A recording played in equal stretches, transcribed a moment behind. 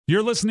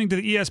You're listening to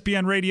the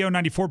ESPN Radio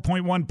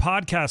 94.1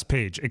 podcast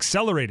page,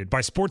 accelerated by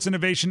Sports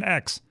Innovation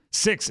X.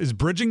 6 is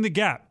bridging the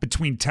gap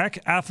between tech,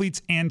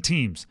 athletes, and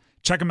teams.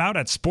 Check them out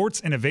at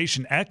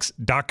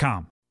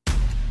sportsinnovationx.com.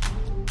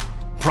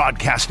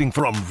 Broadcasting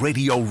from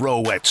Radio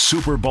Row at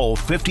Super Bowl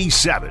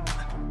 57,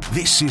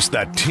 this is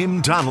the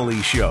Tim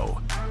Donnelly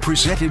Show,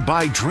 presented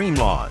by Dream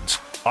Lawns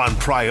on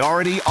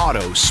Priority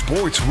Auto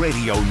Sports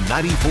Radio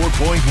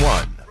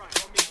 94.1.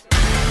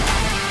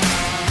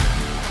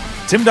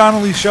 Tim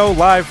Donnelly Show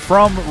live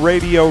from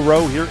Radio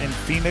Row here in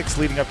Phoenix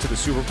leading up to the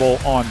Super Bowl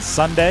on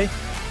Sunday.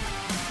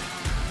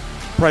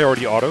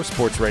 Priority Auto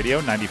Sports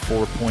Radio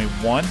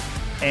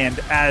 94.1. And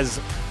as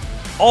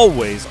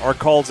always, our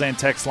calls and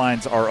text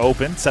lines are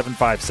open,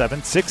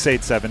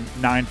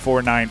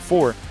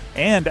 757-687-9494.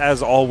 And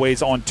as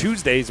always, on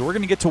Tuesdays, we're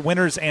going to get to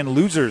winners and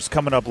losers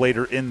coming up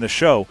later in the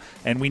show,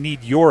 and we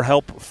need your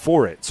help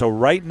for it. So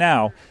right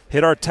now,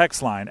 hit our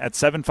text line at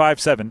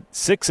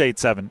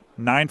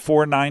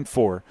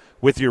 757-687-9494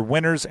 with your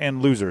winners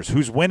and losers.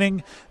 Who's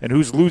winning and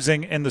who's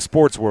losing in the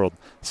sports world?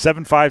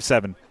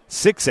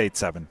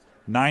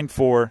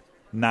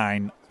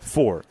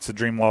 757-687-9494. It's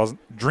the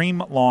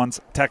Dream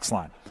Lawns text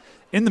line.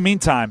 In the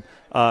meantime,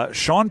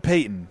 Sean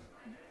Payton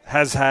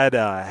has had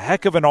a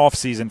heck of an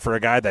offseason for a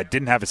guy that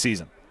didn't have a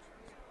season,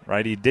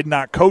 right? He did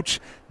not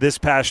coach this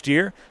past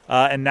year,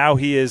 and now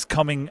he is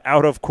coming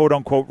out of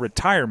quote-unquote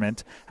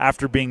retirement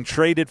after being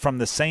traded from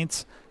the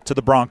Saints to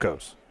the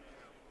Broncos.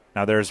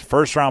 Now, there's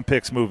first-round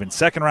picks moving,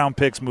 second-round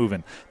picks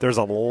moving. There's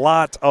a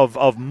lot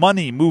of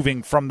money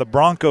moving from the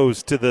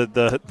Broncos to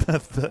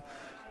the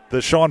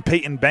Sean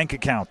Payton bank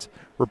account,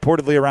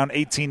 reportedly around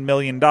 $18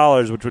 million,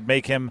 which would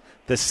make him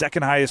the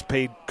second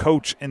highest-paid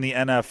coach in the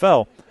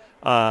NFL.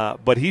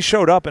 But he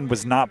showed up and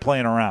was not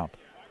playing around.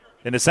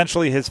 And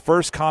essentially his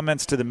first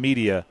comments to the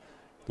media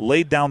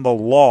laid down the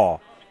law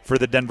for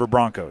the Denver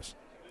Broncos.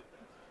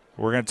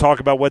 We're going to talk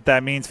about what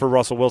that means for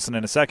Russell Wilson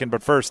in a second.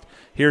 But first,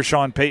 here's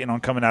Sean Payton on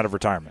coming out of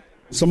retirement.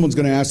 Someone's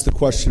going to ask the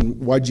question,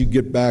 why'd you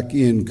get back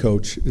in,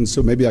 Coach? And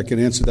so maybe I can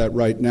answer that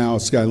right now.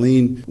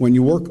 Skylene, when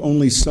you work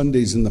only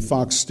Sundays in the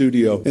Fox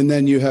studio, and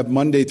then you have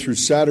Monday through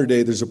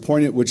Saturday, there's a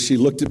point at which she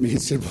looked at me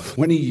and said,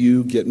 when are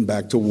you getting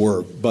back to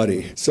work,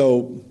 buddy?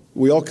 So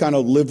we all kind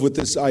of live with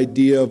this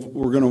idea of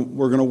we're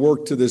gonna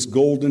work to this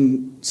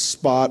golden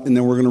spot and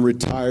then we're going to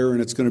retire and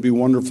it's going to be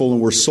wonderful,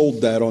 and we're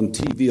sold that on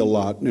TV a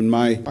lot. And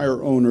my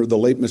prior owner, the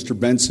late Mr.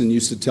 Benson,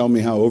 used to tell me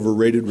how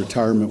overrated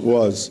retirement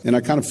was. And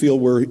I kind of feel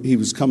where he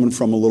was coming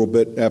from a little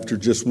bit after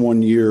just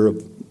 1 year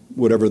of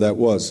whatever that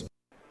was.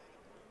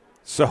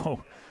 So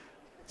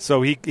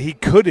he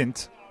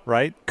couldn't,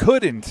 right?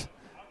 Couldn't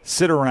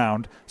sit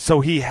around.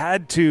 So he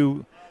had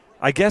to,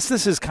 I guess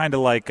this is kind of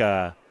like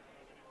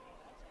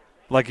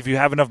if you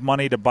have enough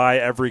money to buy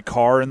every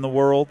car in the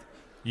world,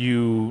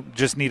 you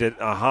just need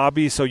a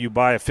hobby, so you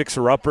buy a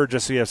fixer-upper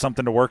just so you have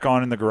something to work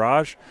on in the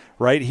garage,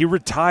 right? He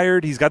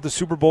retired. He's got the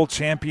Super Bowl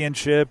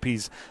championship.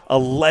 He's a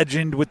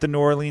legend with the New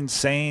Orleans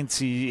Saints.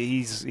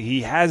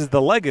 He has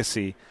the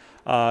legacy.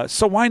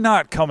 So why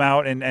not come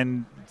out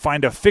and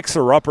find a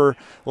fixer-upper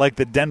like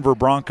the Denver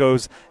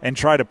Broncos and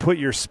try to put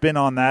your spin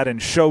on that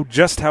and show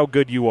just how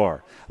good you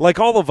are? Like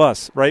all of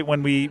us, right,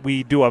 when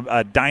we do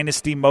a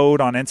dynasty mode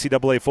on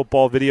NCAA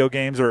football video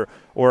games or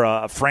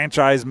a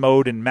franchise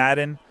mode in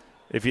Madden,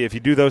 if you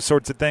do those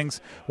sorts of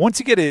things, once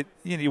you get it,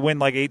 you win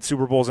like 8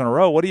 Super Bowls in a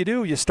row, what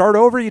do? You start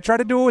over, you try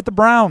to do it with the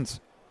Browns,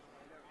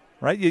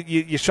 right?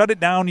 You shut it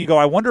down, you go,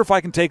 I wonder if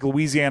I can take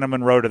Louisiana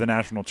Monroe to the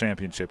national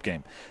championship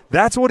game.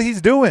 That's what he's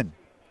doing.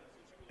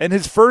 And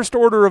his first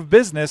order of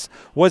business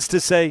was to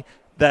say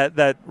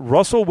that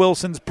Russell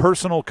Wilson's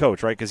personal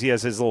coach, right, because he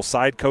has his little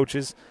side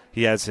coaches,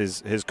 he has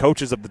his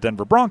coaches of the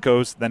Denver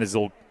Broncos, then his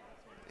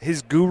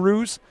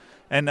gurus,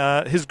 and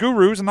his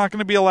gurus are not going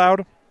to be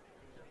allowed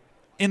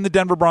in the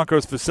Denver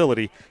Broncos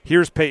facility.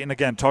 Here's Payton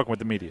again talking with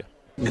the media.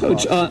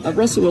 Coach,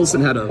 Russell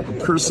Wilson had a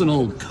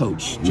personal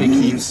coach, Jake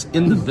Heaps,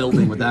 in the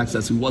building with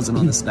access who wasn't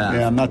on the staff.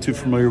 Yeah, I'm not too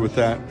familiar with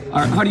that.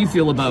 How do you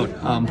feel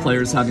about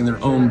players having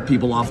their own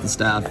people off the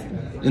staff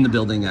in the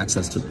building,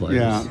 access to players?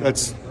 Yeah,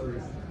 that's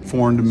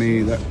foreign to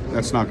me.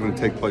 That's not going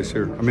to take place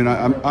here. I mean,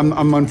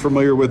 I'm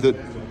unfamiliar with it,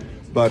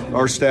 but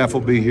our staff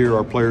will be here,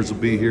 our players will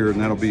be here,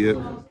 and that'll be it.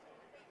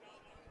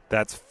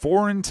 That's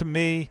foreign to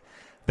me.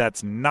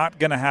 That's not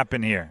going to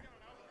happen here.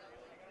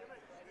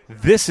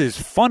 This is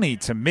funny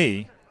to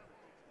me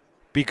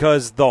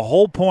because the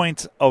whole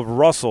point of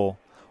Russell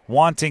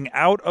wanting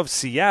out of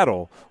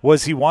Seattle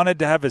was he wanted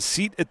to have a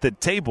seat at the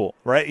table,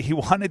 right? He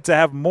wanted to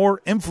have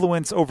more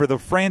influence over the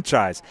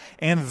franchise.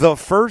 And the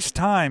first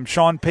thing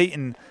Sean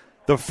Payton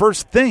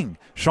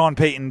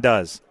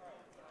does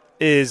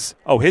is,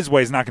 his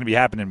way is not going to be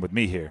happening with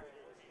me here.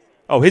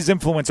 His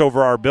influence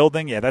over our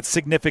building, that's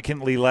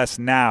significantly less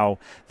now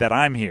that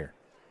I'm here.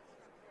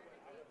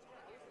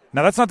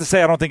 Now, that's not to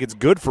say I don't think it's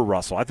good for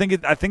Russell. I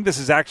think this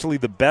is actually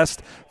the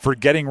best for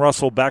getting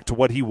Russell back to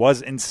what he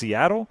was in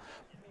Seattle,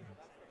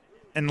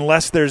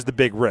 unless there's the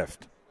big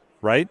rift,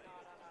 right?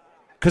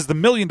 Because the $1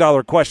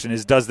 million question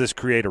is, does this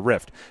create a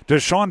rift?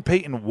 Does Sean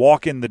Payton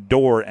walk in the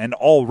door and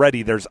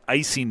already there's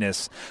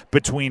iciness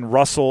between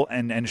Russell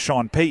and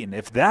Sean Payton?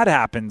 If that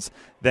happens,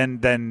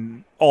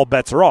 then all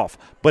bets are off.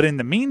 But in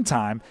the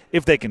meantime,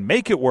 if they can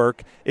make it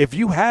work, if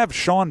you have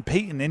Sean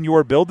Payton in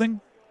your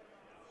building,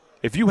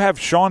 if you have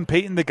Sean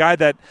Payton, the guy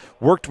that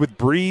worked with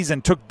Breeze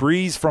and took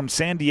Breeze from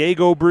San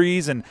Diego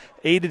Breeze and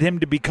aided him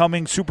to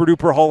becoming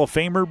super-duper Hall of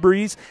Famer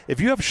Breeze, if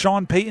you have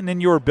Sean Payton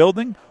in your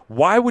building,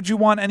 why would you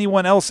want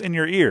anyone else in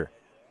your ear?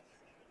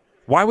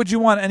 Why would you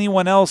want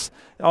anyone else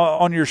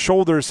on your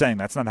shoulder saying,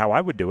 that's not how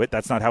I would do it,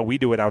 that's not how we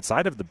do it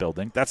outside of the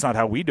building, that's not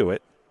how we do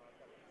it?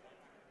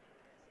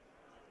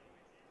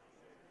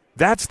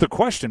 That's the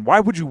question.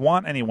 Why would you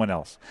want anyone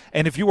else?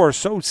 And if you are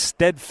so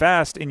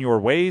steadfast in your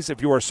ways,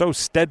 if you are so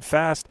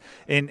steadfast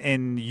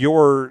in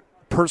your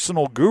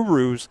personal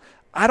gurus,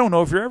 I don't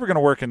know if you're ever going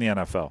to work in the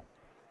NFL.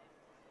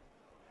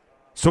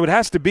 So it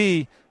has to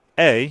be,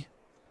 A,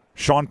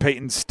 Sean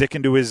Payton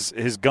sticking to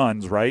his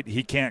guns, right?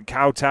 He can't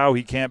kowtow,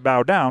 he can't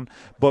bow down.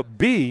 But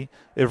B,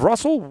 if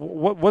Russell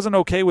wasn't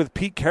okay with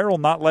Pete Carroll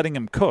not letting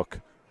him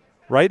cook,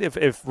 right?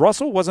 If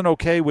Russell wasn't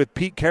okay with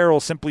Pete Carroll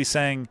simply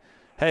saying,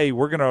 hey,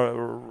 we're going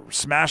to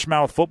smash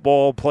mouth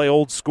football, play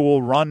old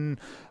school, run,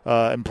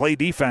 and play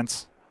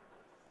defense,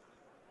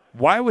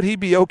 why would he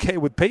be okay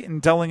with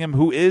Payton telling him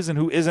who is and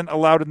who isn't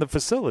allowed in the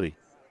facility?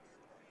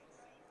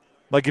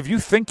 Like, if you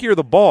think you're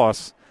the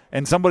boss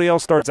and somebody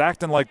else starts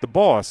acting like the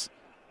boss,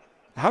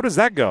 how does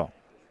that go?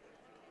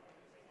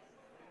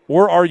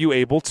 Or are you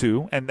able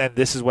to, and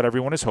this is what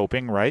everyone is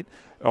hoping, right?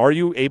 Are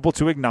you able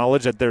to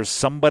acknowledge that there's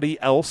somebody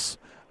else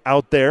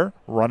out there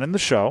running the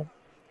show,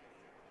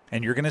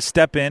 and you're going to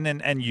step in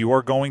and you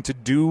are going to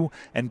do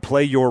and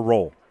play your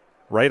role,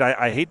 right?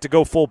 I hate to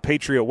go full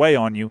Patriot way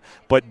on you,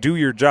 but do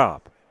your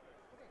job,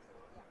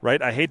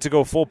 right? I hate to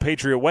go full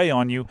Patriot way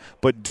on you,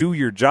 but do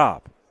your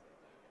job.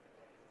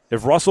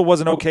 If Russell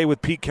wasn't okay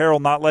with Pete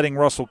Carroll not letting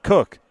Russell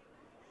cook,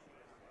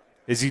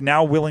 is he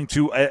now willing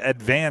to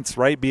advance,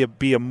 right,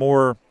 be a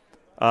more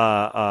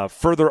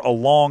further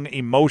along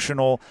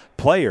emotional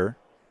player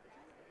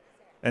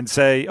and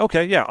say,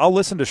 okay, yeah, I'll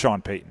listen to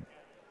Sean Payton.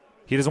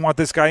 He doesn't want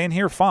this guy in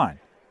here? Fine.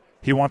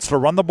 He wants to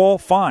run the ball?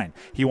 Fine.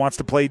 He wants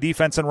to play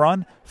defense and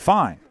run?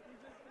 Fine.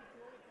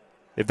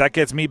 If that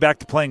gets me back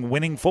to playing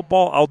winning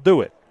football, I'll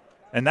do it.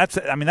 And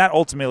that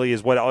ultimately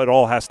is what it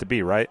all has to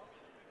be, right?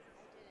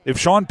 If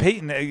Sean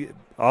Payton,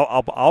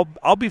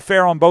 I'll be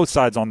fair on both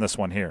sides on this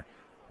one here,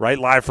 right?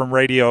 Live from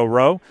Radio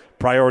Row,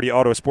 Priority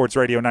Auto Sports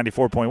Radio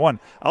 94.1.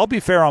 I'll be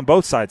fair on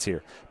both sides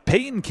here.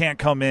 Payton can't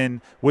come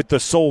in with the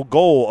sole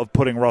goal of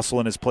putting Russell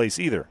in his place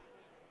either.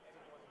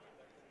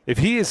 If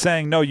he is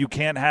saying, no, you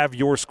can't have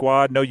your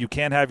squad, no, you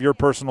can't have your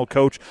personal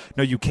coach,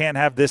 no, you can't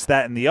have this,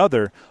 that, and the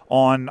other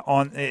on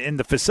in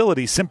the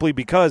facility simply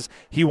because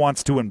he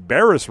wants to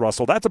embarrass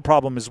Russell, that's a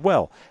problem as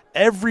well.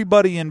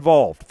 Everybody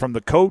involved, from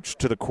the coach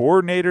to the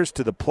coordinators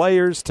to the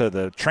players to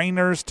the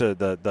trainers to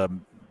the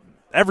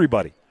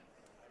everybody,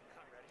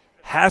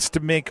 has to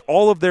make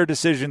all of their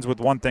decisions with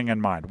one thing in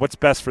mind: what's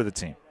best for the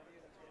team.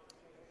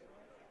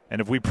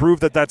 And if we prove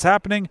that that's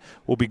happening,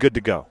 we'll be good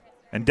to go.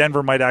 And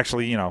Denver might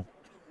actually,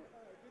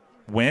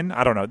 win.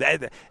 I don't know.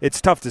 It's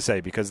tough to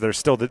say because there's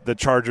still the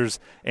Chargers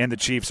and the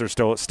Chiefs are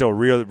still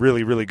really,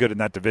 really, really good in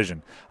that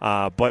division.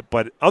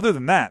 But other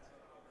than that,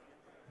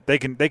 they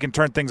can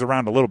turn things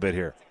around a little bit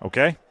here.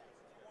 Okay.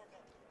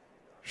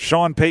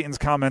 Sean Payton's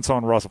comments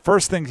on Russell.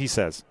 First thing he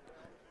says,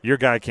 your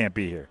guy can't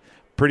be here.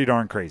 Pretty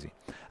darn crazy.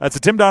 That's the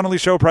Tim Donnelly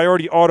Show,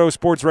 Priority Auto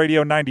Sports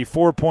Radio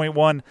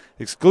 94.1,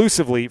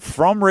 exclusively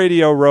from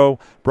Radio Row,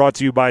 brought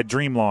to you by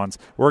Dream Lawns.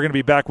 We're going to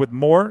be back with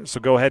more, so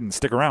go ahead and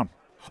stick around.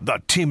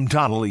 The Tim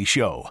Donnelly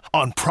Show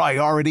on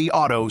Priority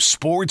Auto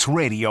Sports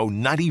Radio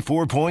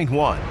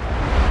 94.1.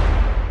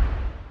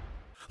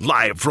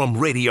 Live from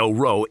Radio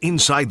Row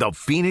inside the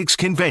Phoenix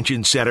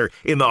Convention Center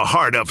in the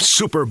heart of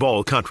Super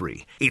Bowl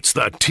country. It's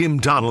the Tim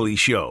Donnelly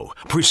Show,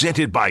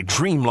 presented by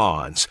Dream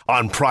Lawns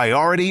on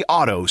Priority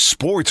Auto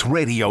Sports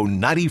Radio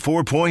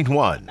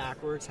 94.1.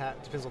 Backwards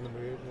hat depends on the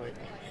mood.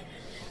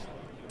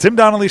 Tim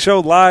Donnelly Show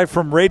live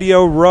from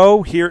Radio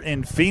Row here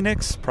in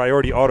Phoenix.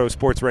 Priority Auto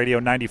Sports Radio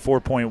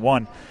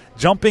 94.1.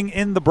 Jumping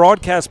in the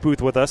broadcast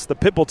booth with us, the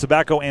Pitbull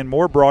Tobacco and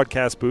More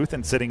broadcast booth,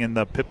 and sitting in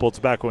the Pitbull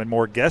Tobacco and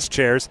More guest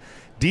chairs,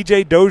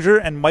 DJ Dozier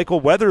and Michael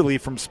Weatherly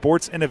from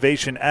Sports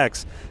Innovation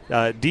X.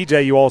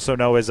 DJ, you also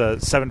know, is a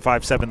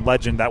 757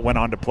 legend that went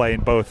on to play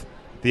in both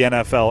the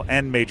NFL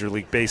and Major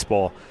League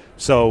Baseball.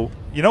 So,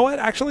 you know what?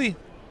 Actually,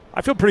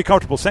 I feel pretty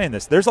comfortable saying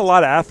this. There's a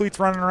lot of athletes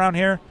running around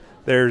here.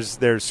 There's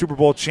Super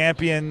Bowl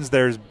champions.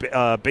 There's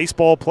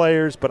baseball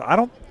players, but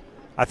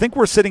I think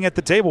we're sitting at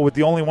the table with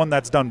the only one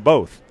that's done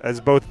both,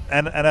 as both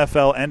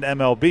NFL and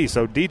MLB.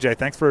 So, DJ,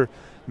 thanks for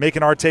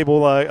making our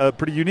table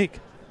pretty unique.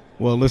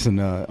 Well,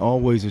 listen,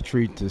 always a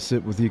treat to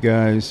sit with you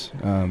guys.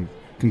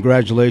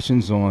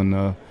 Congratulations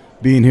on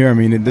being here. I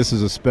mean, this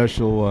is a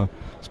special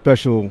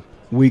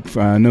week,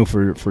 I know,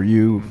 for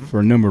you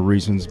for a number of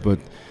reasons. But,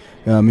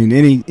 I mean,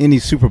 any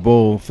Super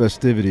Bowl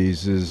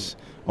festivities is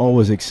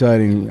always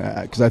exciting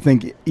because I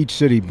think each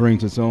city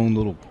brings its own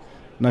little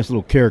nice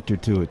little character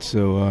to it.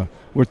 So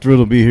we're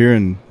thrilled to be here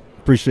and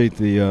appreciate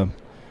the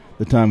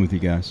time with you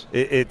guys.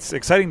 It's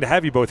exciting to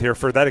have you both here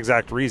for that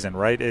exact reason,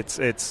 right?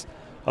 It's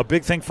a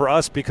big thing for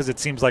us because it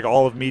seems like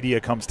all of media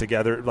comes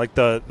together. Like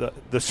the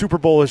Super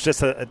Bowl is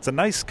just it's a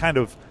nice kind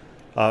of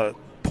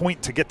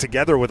point to get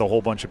together with a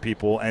whole bunch of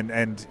people,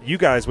 and you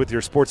guys with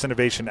your Sports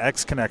Innovation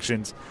X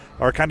connections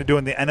are kind of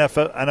doing the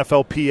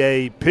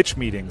NFLPA pitch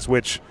meetings,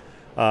 which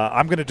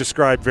I'm going to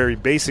describe very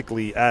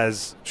basically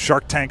as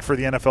Shark Tank for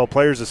the NFL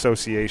Players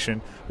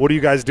Association. What are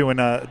you guys doing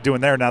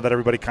there now that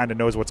everybody kind of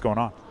knows what's going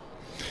on?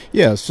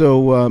 Yeah,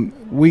 so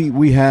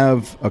we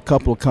have a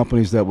couple of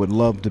companies that would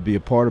love to be a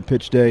part of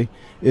Pitch Day.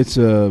 It's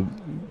not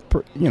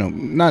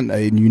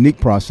a unique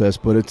process,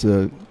 but it's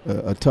a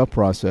tough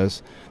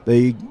process.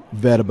 They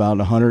vet about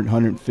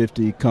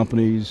 150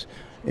 companies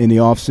in the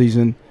off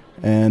season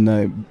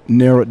and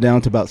narrow it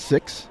down to about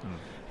 6,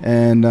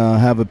 and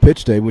have a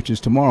Pitch Day, which is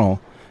tomorrow.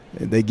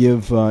 They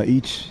give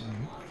each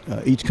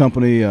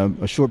company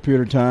a short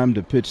period of time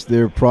to pitch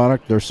their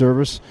product, their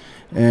service,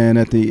 and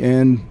at the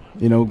end,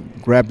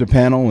 grab the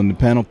panel, and the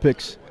panel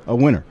picks a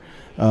winner.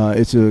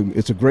 It's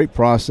a great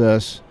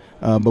process,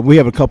 but we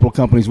have a couple of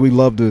companies we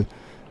love to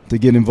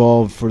get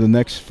involved for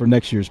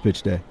next year's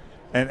Pitch Day.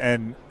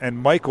 And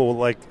Michael,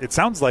 like, it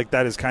sounds like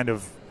that is kind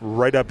of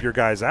right up your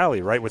guys'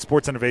 alley, right? With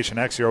Sports Innovation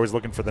X, you're always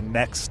looking for the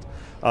next,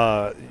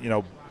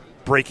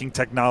 breaking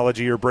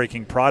technology or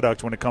breaking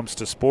product when it comes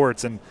to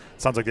sports, and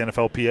it sounds like the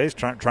NFLPA is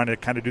trying to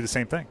kind of do the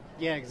same thing.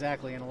 Yeah,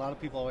 exactly. And a lot of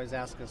people always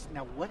ask us,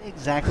 now, what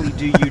exactly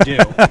do you do?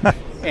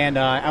 And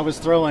I was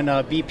throwing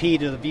BP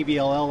to the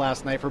VBLL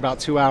last night for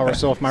about 2 hours,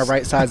 so if my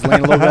right side's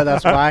laying a little bit,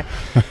 that's why.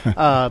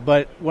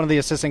 But one of the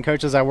assistant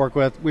coaches I work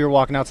with, we were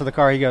walking out to the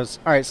car. He goes,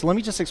 all right, so let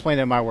me just explain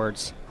it in my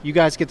words. You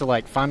guys get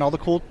to, find all the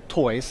cool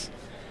toys,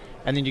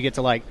 and then you get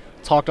to,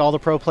 talk to all the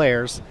pro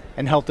players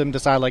and help them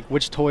decide,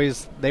 which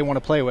toys they want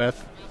to play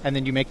with. And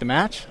then you make the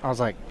match. I was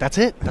like, that's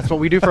it. That's what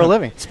we do for a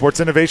living. Sports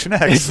Innovation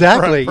X.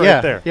 Exactly.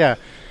 Right there.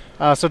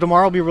 Yeah. So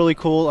tomorrow will be really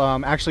cool.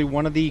 Actually,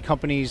 one of the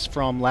companies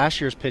from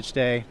last year's Pitch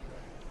Day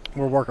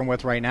we're working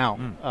with right now,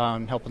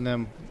 helping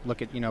them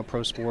look at,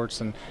 pro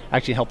sports, and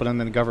actually helping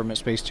them in the government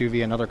space too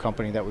via another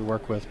company that we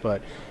work with.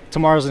 But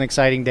tomorrow's an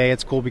exciting day.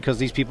 It's cool because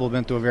these people have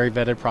been through a very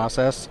vetted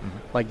process,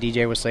 like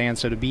DJ was saying.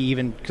 So to be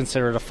even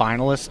considered a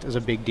finalist is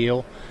a big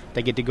deal.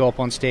 They get to go up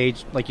on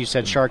stage, like you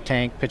said, Shark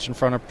Tank, pitch in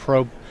front of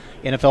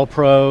NFL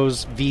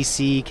pros,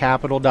 VC,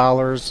 capital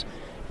dollars,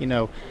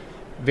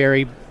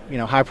 very,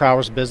 high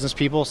prowess business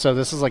people. So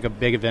this is a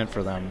big event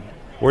for them.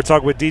 We're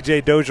talking with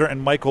DJ Dozier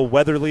and Michael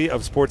Weatherly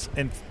of Sports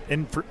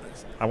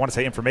I want to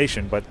say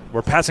information, but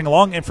we're passing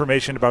along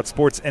information about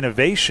Sports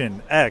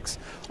Innovation X,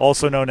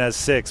 also known as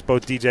 6.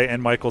 Both DJ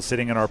and Michael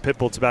sitting in our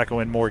Pitbull Tobacco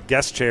and More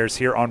guest chairs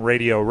here on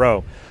Radio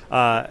Row.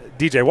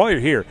 DJ, while you're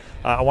here,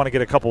 I want to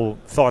get a couple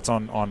thoughts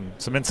on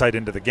some insight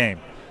into the game.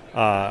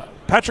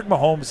 Patrick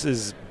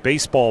Mahomes'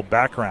 baseball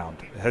background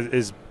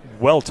is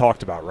well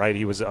talked about, right?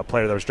 He was a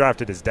player that was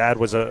drafted. His dad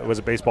was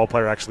a baseball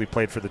player, actually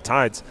played for the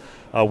Tides,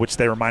 which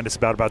they remind us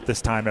about this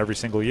time every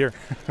single year.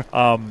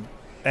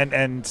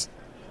 And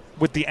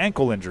with the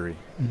ankle injury,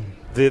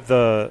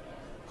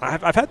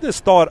 I've had this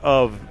thought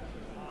of,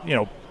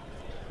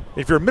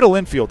 if you're a middle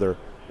infielder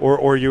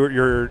or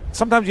you're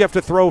sometimes you have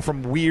to throw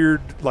from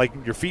weird,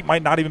 your feet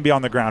might not even be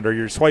on the ground, or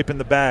you're swiping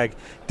the bag.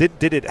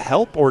 Did it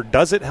help, or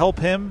does it help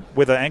him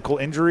with an ankle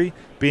injury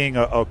being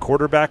a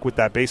quarterback with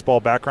that baseball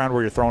background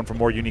where you're throwing from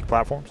more unique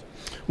platforms?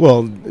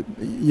 Well,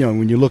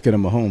 when you look at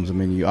him,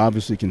 Mahomes, you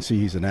obviously can see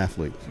he's an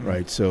athlete,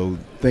 right? So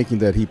thinking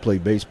that he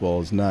played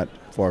baseball is not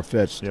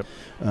far-fetched. Yep.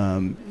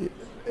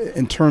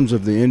 In terms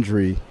of the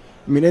injury,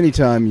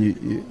 anytime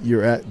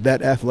you're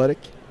that athletic,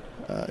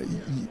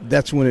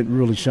 that's when it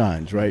really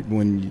shines, right?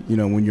 When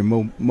your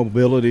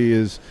mobility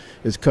is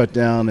cut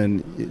down,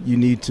 and you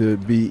need to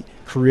be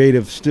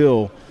creative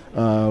still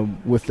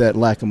with that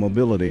lack of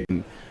mobility.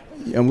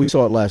 And we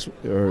saw it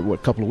a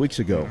couple of weeks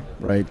ago,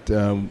 right?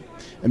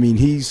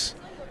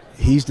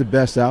 He's the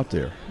best out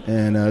there,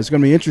 and it's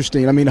going to be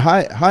interesting.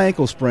 High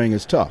ankle sprain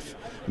is tough.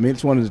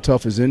 It's one of the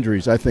toughest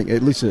injuries, I think,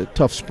 at least a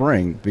tough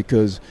sprain,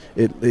 because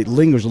it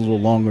lingers a little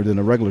longer than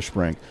a regular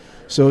sprain.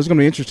 So it's going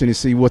to be interesting to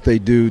see what they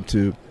do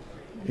to,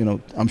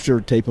 I'm sure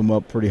tape him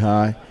up pretty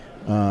high.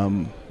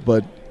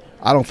 But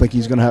I don't think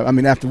he's going to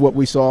have, after what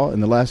we saw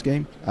in the last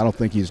game, I don't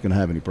think he's going to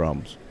have any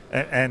problems.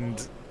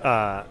 And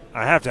I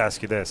have to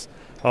ask you this.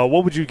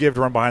 What would you give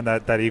to run behind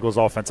that Eagles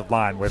offensive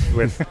line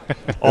with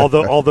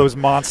all those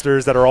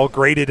monsters that are all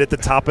graded at the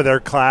top of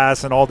their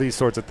class and all these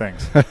sorts of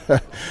things?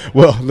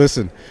 Well,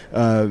 listen,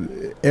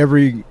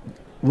 every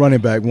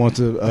running back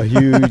wants a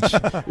huge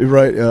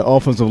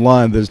offensive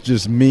line that's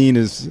just mean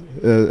as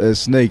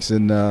snakes,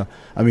 and they're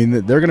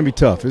going to be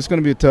tough. It's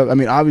going to be tough.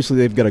 Obviously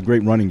they've got a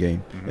great running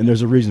game, and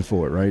there's a reason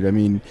for it,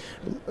 right?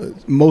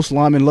 Most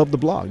linemen love the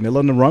block. They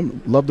love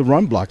the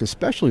run block,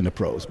 especially in the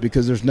pros,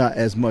 because there's not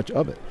as much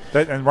of it.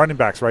 And running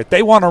backs, right?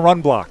 They want to run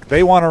block.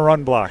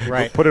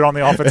 Right. Put it on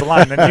the offensive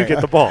line, and then you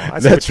get the ball. I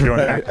see what you're doing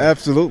there.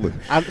 Absolutely.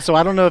 So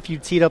I don't know if you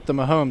teed up the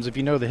Mahomes, if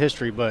you know the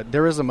history, but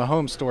there is a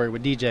Mahomes story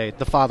with DJ,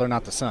 the father,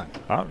 not the son.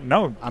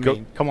 No. I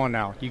mean, come on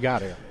now. You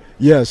got it.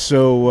 Yeah,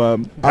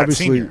 so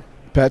obviously Senior.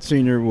 Pat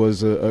Senior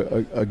was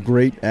a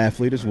great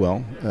athlete as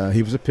well.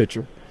 He was a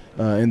pitcher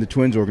in the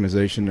Twins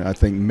organization, I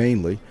think,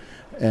 mainly.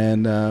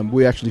 And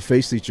we actually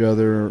faced each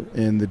other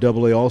in the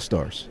AA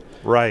All-Stars.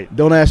 Right.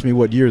 Don't ask me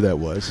what year that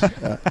was. I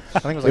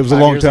think It was a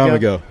long time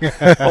ago.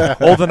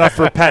 Old enough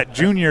for Pat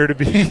Jr. to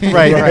be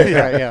right,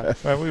 yeah.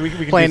 Well, we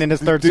can Playing in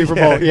his third Super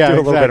Bowl. Yeah, do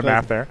a little bit of exactly.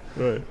 math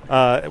there.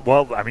 Right.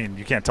 Well, I mean,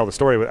 you can't tell the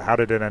story. How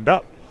did it end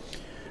up?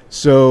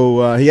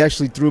 So he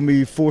actually threw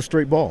me 4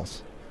 straight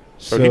balls.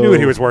 So he knew what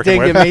he was working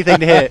Didn't with. give him anything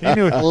to hit. He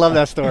knew it. I love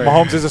that story.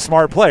 Mahomes is a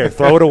smart player.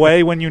 Throw it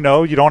away when you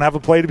know you don't have a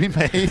play to be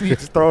made. You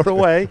just throw it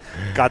away.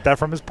 Got that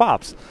from his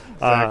pops.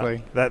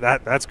 Exactly.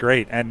 That's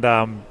great.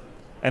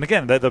 And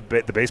again,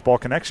 the baseball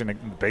connection, the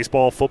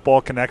baseball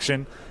football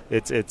connection,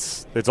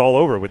 it's all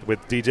over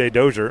with DJ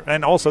Dozier,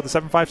 and also the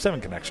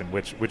 757 connection,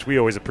 which we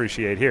always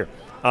appreciate here.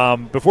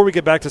 Before we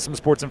get back to some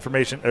sports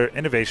information or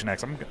Innovation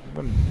X, I'm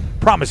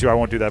promise you I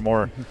won't do that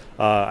more.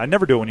 I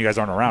never do it when you guys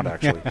aren't around,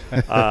 actually.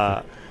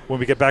 When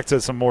we get back to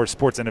some more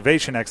Sports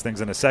Innovation X things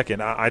in a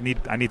second, I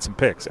need some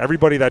picks.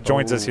 Everybody that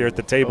joins us here at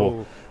the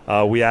table,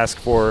 we ask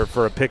for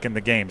a pick in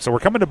the game. So we're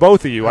coming to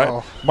both of you.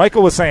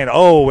 Michael was saying,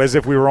 as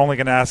if we were only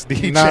going to ask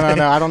DJ.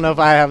 No. I don't know if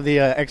I have the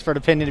expert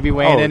opinion to be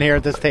weighing in here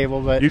at this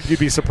table, but you'd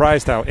be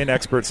surprised how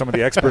inexpert some of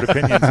the expert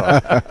opinions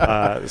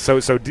are.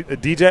 So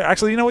DJ,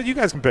 actually, you know what? You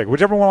guys can pick.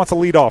 Whichever one wants to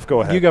lead off, go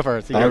ahead. You go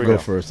first. I'll go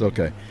first.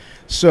 Okay.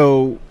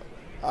 So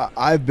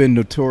I've been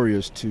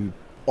notorious to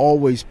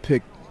always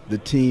pick the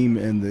team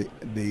and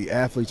the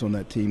athletes on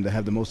that team that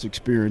have the most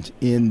experience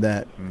in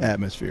that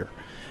atmosphere.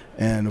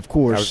 And, of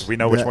course, we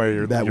know which way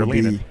you're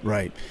leaning.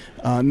 Right.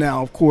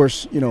 Now, of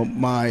course,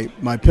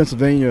 my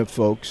Pennsylvania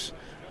folks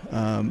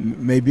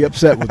may be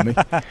upset with me.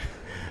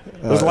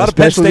 There's a lot of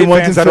Penn State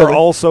fans that are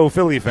also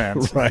Philly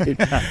fans. Right.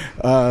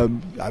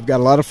 I've got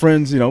a lot of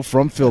friends,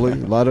 from Philly, a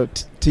lot of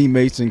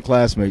teammates and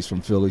classmates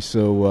from Philly.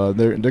 So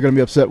they're going to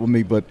be upset with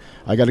me, but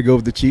I got to go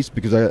with the Chiefs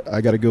because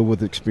I got to go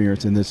with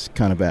experience in this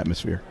kind of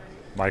atmosphere.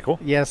 Michael?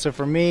 Yeah, so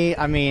for me,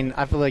 I mean,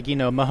 I feel like,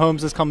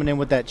 Mahomes is coming in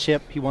with that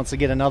chip. He wants to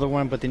get another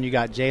one, but then you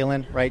got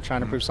Jalen, right,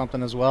 trying to prove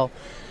something as well.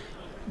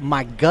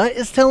 My gut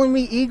is telling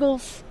me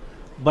Eagles,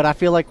 but I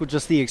feel like with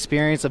just the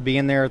experience of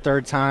being there a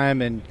third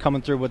time and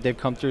coming through what they've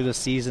come through this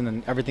season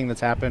and everything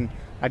that's happened,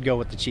 I'd go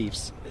with the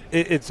Chiefs.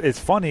 It's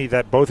funny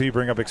that both of you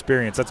bring up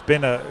experience. That's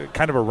been a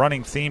kind of a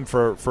running theme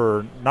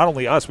for not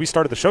only us. We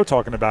started the show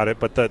talking about it,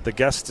 but the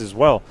guests as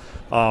well.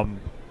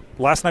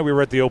 Last night we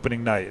were at the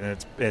opening night,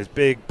 and it's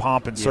big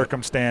pomp and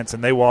circumstance,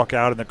 and they walk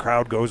out and the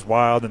crowd goes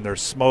wild, and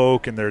there's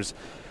smoke, and there's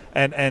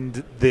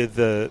and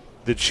the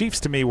Chiefs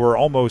to me were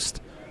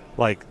almost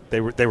like they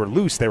were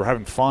loose, they were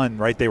having fun,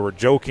 right? They were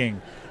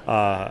joking,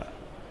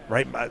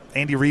 right?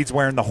 Andy Reid's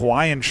wearing the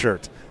Hawaiian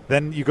shirt.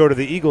 Then you go to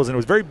the Eagles, and it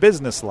was very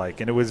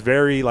businesslike, and it was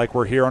very like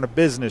we're here on a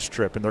business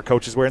trip, and their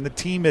coach is wearing the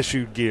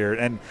team-issued gear.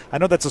 And I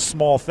know that's a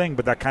small thing,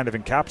 but that kind of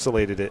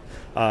encapsulated it.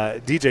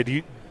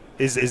 DJ,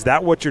 is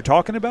that what you're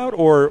talking about,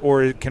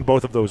 or can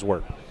both of those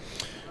work?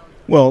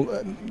 Well,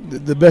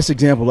 the best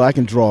example I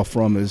can draw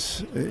from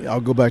is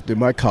I'll go back to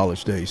my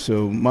college days.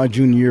 So my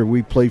junior year,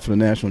 we played for the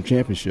national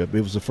championship.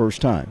 It was the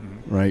first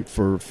time, right,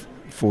 for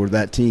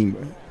that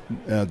team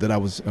that I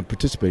was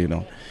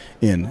participating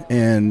in.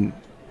 And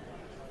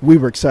we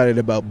were excited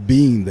about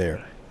being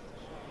there.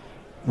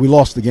 We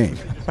lost the game.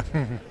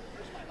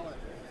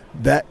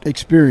 That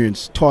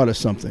experience taught us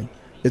something.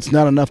 It's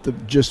not enough to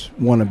just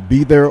want to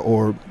be there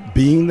or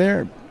being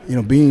there,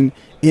 being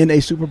in a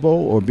Super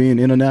Bowl or being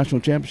in a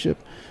national championship.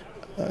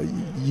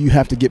 You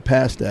have to get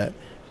past that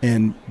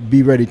and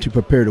be ready to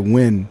prepare to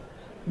win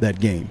that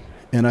game.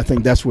 And I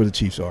think that's where the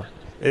Chiefs are.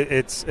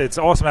 It's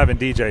awesome having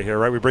DJ here,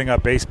 right? We bring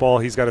up baseball.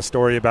 He's got a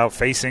story about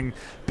facing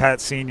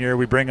Pat Senior.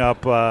 We bring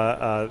up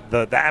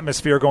the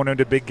atmosphere going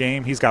into a big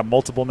game. He's got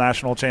multiple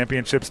national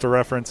championships to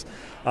reference.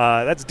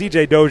 That's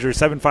DJ Dozier,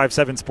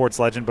 757 sports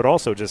legend, but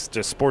also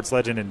just sports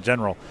legend in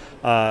general.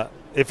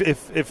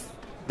 If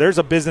there's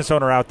a business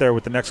owner out there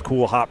with the next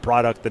cool hot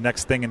product, the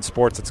next thing in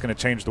sports that's going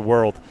to change the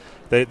world,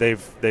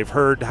 they've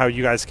heard how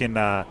you guys can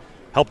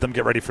help them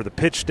get ready for the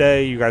pitch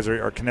day. You guys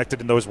are connected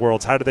in those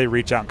worlds. How do they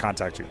reach out and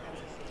contact you?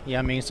 Yeah,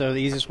 I mean, so the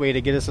easiest way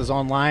to get us is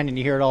online, and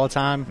you hear it all the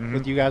time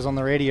with you guys on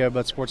the radio,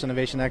 but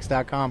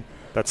sportsinnovationx.com.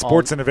 That's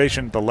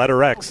sportsinnovation, the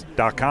letter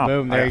X.com.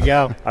 Boom, there you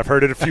go. I've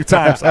heard it a few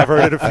times.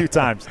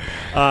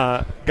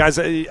 Guys,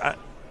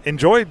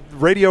 enjoy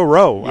Radio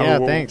Row. Yeah,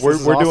 thanks. We're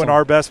awesome. doing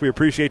our best. We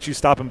appreciate you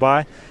stopping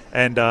by,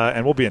 and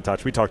we'll be in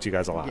touch. We talk to you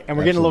guys a lot. And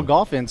we're getting a little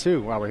golf in,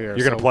 too, while we're here.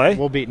 You're going to play?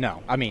 We'll be –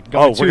 no. I mean,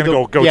 we're going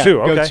to go yeah,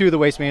 too. Okay. Go to the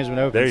Waste Management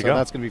Open. There you go.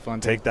 That's going to be fun,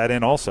 too. Take that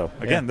in also.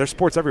 Again, there's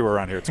sports everywhere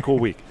around here. It's a cool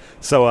week.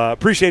 So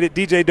appreciate it.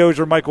 DJ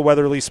Dozier, Michael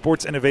Weatherly,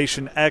 Sports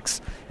Innovation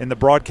X in the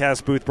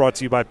broadcast booth, brought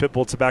to you by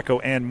Pitbull Tobacco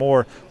and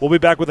more. We'll be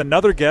back with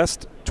another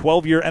guest,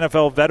 12-year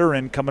NFL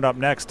veteran, coming up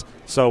next.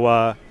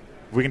 So if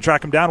we can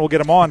track him down, we'll get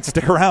him on.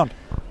 Stick around.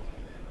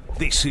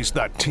 This is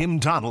the Tim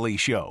Donnelly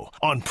Show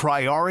on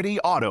Priority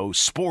Auto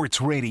Sports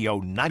Radio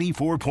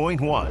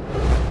 94.1.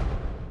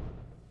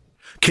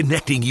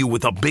 connecting you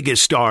with the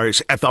biggest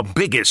stars at the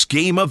biggest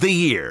game of the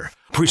year.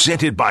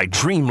 Presented by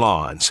Dream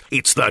Lawns,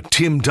 it's the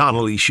Tim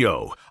Donnelly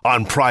Show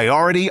on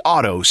Priority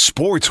Auto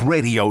Sports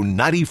Radio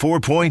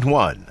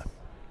 94.1.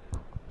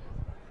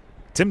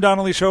 Tim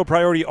Donnelly Show,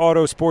 Priority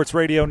Auto Sports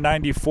Radio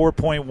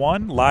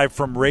 94.1, live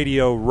from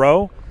Radio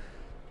Row.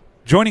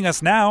 Joining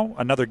us now,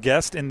 another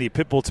guest in the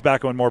Pitbull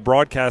Tobacco and More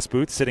broadcast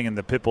booth, sitting in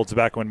the Pitbull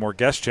Tobacco and More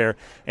guest chair,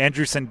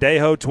 Andrew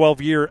Sendejo,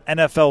 12-year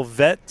NFL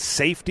vet,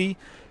 safety,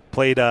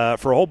 played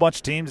for a whole bunch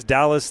of teams,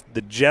 Dallas,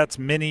 the Jets,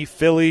 Mini,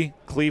 Philly,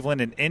 Cleveland,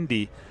 and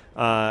Indy.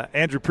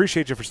 Andrew,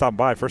 appreciate you for stopping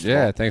by, first of all.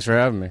 Yeah, thanks for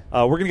having me.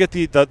 We're going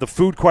to get the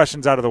food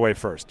questions out of the way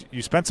first.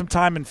 You spent some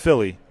time in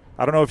Philly.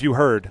 I don't know if you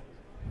heard.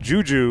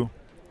 Juju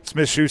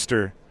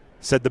Smith-Schuster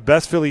said the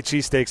best Philly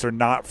cheesesteaks are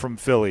not from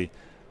Philly.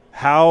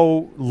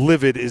 How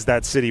livid is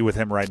that city with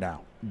him right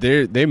now?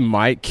 They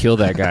might kill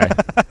that guy.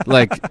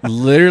 Like,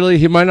 literally,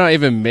 he might not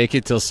even make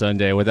it till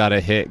Sunday without a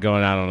hit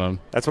going out on him.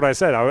 That's what I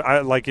said. I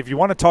like, if you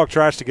want to talk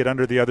trash to get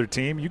under the other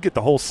team, you get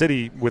the whole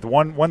city with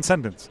one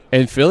sentence.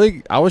 And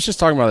Philly, I was just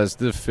talking about this.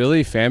 The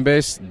Philly fan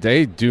base,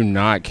 they do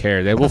not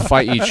care. They will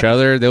fight each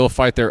other. They will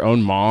fight their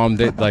own mom.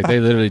 They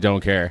literally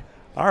don't care.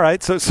 All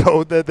right,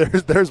 so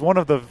there's one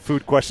of the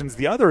food questions.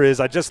 The other is,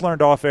 I just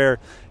learned off air,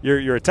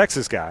 you're a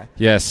Texas guy.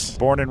 Yes.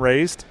 Born and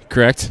raised.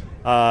 Correct.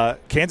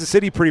 Kansas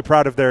City pretty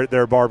proud of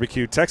their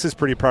barbecue. Texas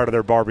pretty proud of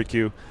their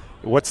barbecue.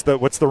 What's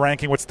the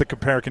ranking? What's the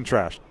compare and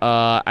contrast?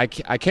 I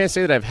can't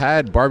say that I've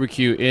had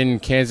barbecue in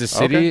Kansas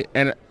City, okay.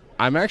 And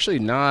I'm actually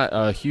not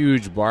a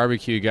huge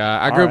barbecue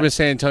guy. I grew up in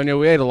San Antonio.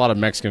 We ate a lot of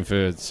Mexican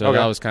food, so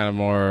that was kind of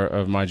more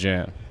of my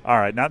jam. All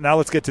right, now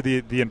let's get to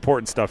the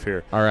important stuff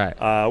here. All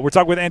right. We're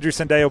talking with Andrew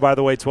Sendejo, by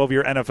the way,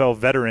 12-year NFL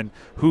veteran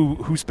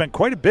who spent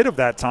quite a bit of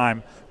that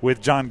time with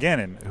John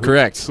Gannon.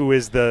 Correct. Who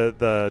is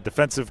the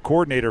defensive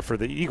coordinator for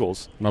the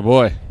Eagles. My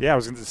boy. Yeah, I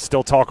was going to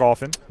still talk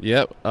often.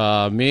 Yep.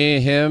 Me,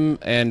 him,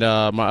 and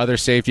my other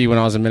safety when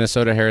I was in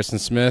Minnesota, Harrison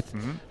Smith.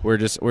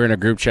 Mm-hmm. We're in a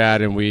group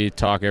chat, and we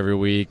talk every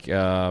week.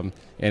 And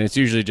it's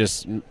usually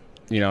just,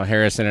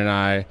 Harrison and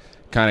I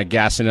kind of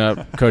gassing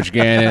up Coach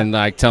Gannon,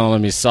 like telling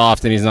him he's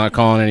soft and he's not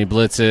calling any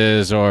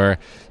blitzes, or,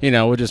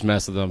 we'll just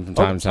mess with him from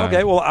time to time.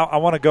 Okay, well, I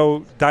want to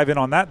go dive in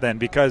on that then,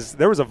 because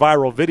there was a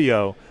viral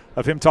video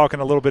of him talking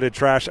a little bit of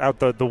trash out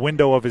the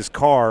window of his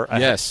car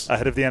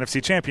ahead of the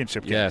NFC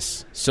Championship game.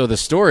 Yes. So the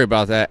story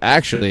about that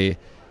actually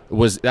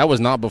was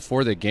not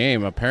before the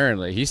game,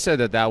 apparently. He said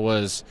that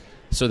was –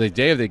 so the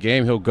day of the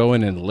game, he'll go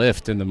in and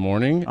lift in the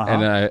morning,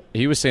 and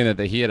he was saying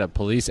that he had a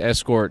police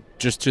escort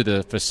just to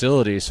the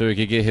facility so he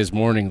could get his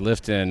morning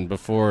lift in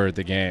before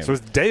the game. So it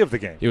was the day of the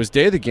game. It was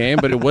day of the game,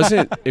 but it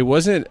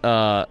wasn't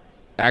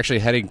actually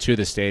heading to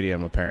the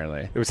stadium,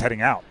 apparently. It was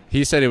heading out.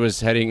 He said it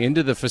was heading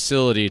into the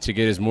facility to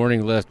get his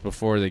morning lift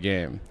before the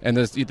game. And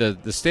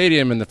the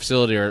stadium and the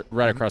facility are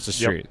right across the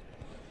street.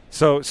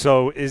 Yep.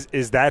 So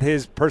is that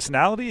his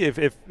personality?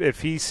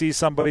 If he sees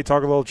somebody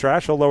talk a little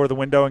trash, he'll lower the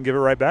window and give it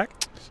right back?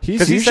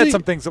 Because he said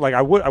some things like,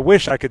 I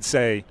wish I could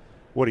say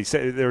what he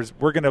said.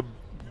 We're going to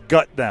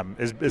gut them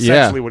is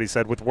essentially what he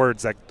said, with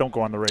words that don't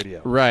go on the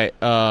radio. Right.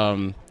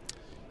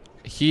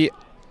 He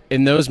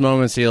in those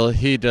moments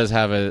he does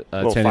have a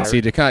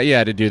tendency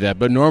to do that.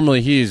 But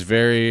normally he's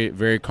very,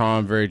 very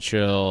calm, very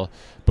chill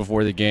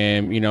before the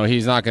game.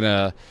 He's not going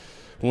to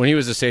 – when he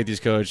was a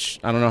safeties coach,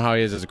 I don't know how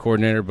he is as a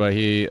coordinator, but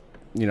he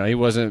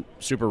wasn't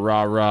super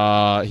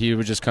rah-rah. He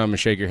would just come and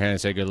shake your hand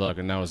and say good luck,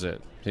 and that was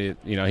it.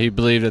 He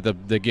believed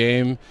that the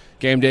game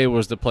day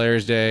was the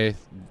players' day.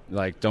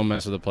 Like, don't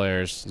mess with the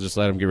players. Just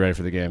let them get ready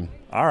for the game.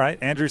 All right.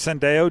 Andrew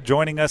Sendejo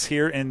joining us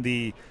here in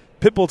the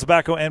Pitbull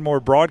Tobacco and More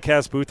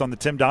broadcast booth on the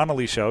Tim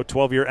Donnelly Show,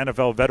 12-year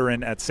NFL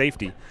veteran at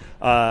safety.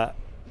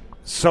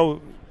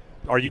 So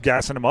are you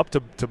gassing him up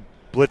to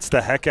blitz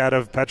the heck out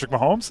of Patrick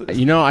Mahomes?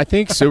 I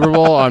think Super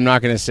Bowl, I'm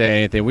not going to say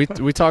anything.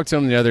 We talked to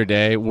him the other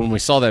day when we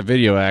saw that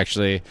video,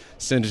 actually,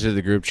 sent it to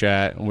the group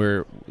chat.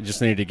 We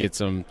just needed to get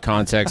some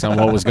context on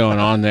what was going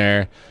on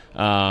there.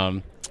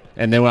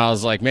 And then when I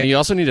was like, man, you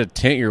also need to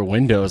tint your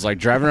windows. Like,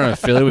 driving around in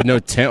Philly with no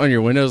tint on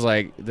your windows,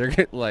 like,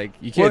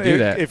 you can't do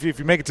that. If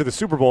you make it to the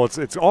Super Bowl,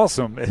 it's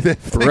awesome. If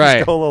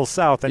things go a little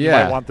south, then you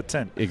might want the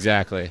tint.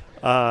 Exactly.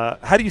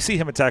 How do you see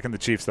him attacking the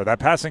Chiefs, though? That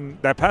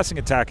passing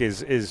attack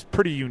is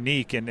pretty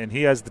unique, and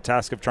he has the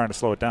task of trying to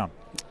slow it down.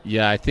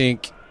 Yeah, I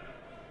think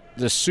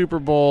the Super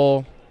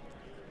Bowl,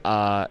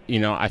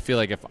 I feel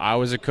like if I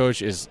was a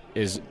coach, is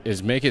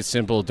make it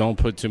simple. Don't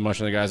put too much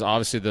on the guys.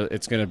 Obviously,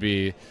 there's going to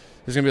be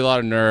a lot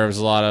of nerves,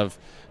 a lot of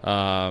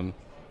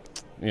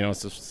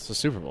it's a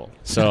Super Bowl.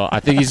 So I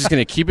think he's just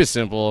going to keep it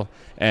simple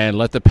and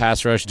let the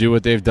pass rush do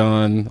what they've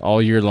done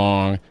all year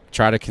long,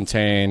 try to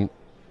contain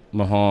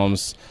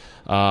Mahomes.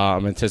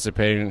 I'm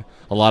anticipating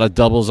a lot of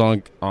doubles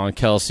on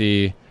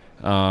Kelsey.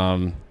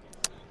 I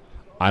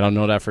don't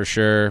know that for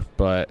sure,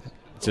 but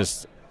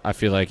just I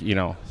feel like,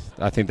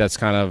 I think that's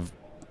kind of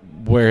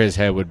where his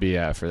head would be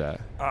at for that.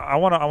 I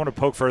want to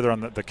poke further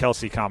on the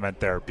Kelsey comment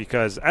there,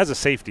 because as a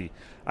safety,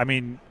 I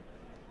mean,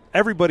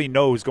 everybody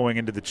knows going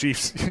into the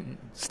Chiefs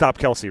stop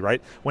Kelce,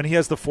 right? When he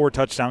has the 4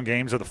 touchdown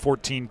games or the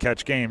 14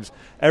 catch games,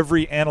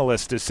 every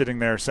analyst is sitting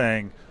there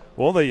saying,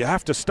 well, you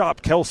have to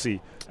stop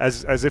Kelce,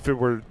 as if it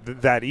were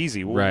that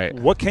easy. Right.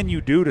 What can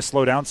you do to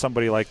slow down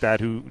somebody like that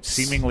who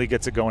seemingly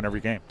gets it going every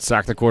game?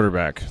 Sack the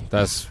quarterback.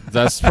 That's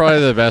probably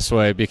the best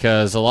way,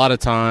 because a lot of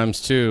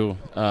times too,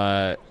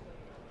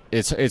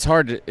 it's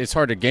hard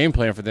to game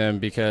plan for them,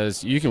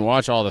 because you can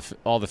watch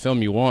all the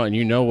film you want and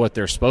you know what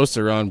they're supposed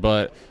to run,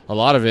 but a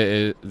lot of it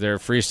is they're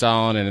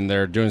freestyling and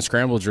they're doing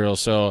scramble drills.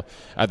 So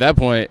at that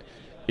point,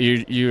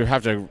 you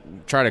have to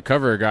try to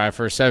cover a guy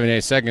for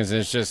 7-8 seconds,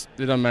 and it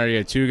doesn't matter. You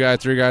have 2 guys,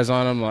 3 guys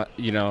on him,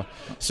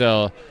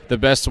 So the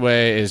best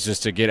way is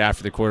just to get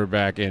after the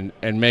quarterback and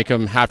make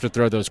him have to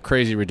throw those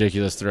crazy,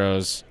 ridiculous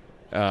throws.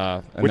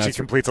 Which he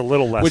completes a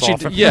little less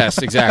often. Yes,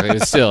 exactly.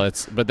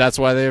 But that's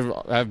why they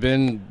have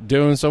been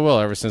doing so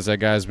well ever since that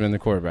guy's been the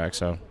quarterback.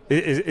 So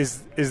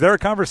is there a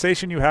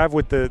conversation you have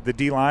with the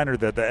D-line or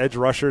the edge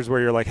rushers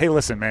where you're like, hey,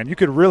 listen, man, you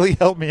could really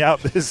help me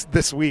out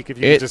this week if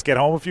you could just get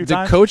home a few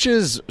times? The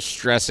coaches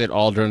stress it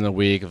all during the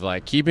week of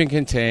like keeping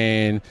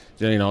contained,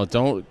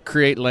 don't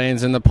create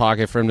lanes in the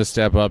pocket for him to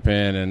step up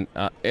in, and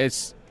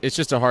it's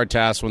just a hard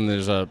task when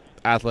there's a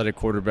athletic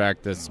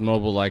quarterback that's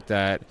mobile like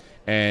that,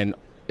 and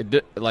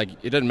it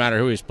doesn't matter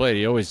who he's played.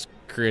 He always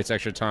creates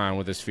extra time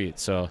with his feet.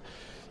 So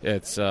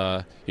it's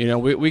we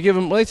like to give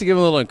him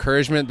a little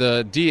encouragement.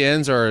 The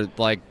DNs are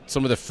like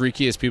some of the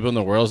freakiest people in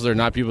the world. So they're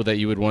not people that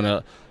you would want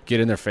to get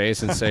in their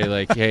face and say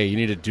like, hey, you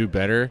need to do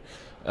better.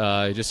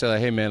 You just say like,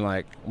 hey man,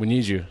 like we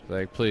need you.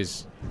 Like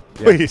please.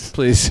 Andrew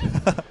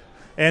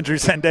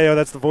Sendejo,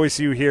 that's the voice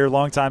you hear,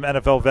 longtime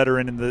NFL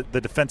veteran in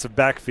the defensive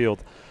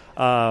backfield.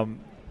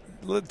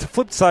 To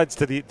flip sides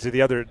to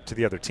the other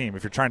team,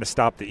 if you're trying to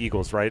stop the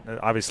Eagles, right?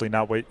 Obviously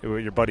not what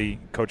your buddy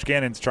Coach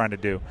Gannon's trying to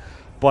do.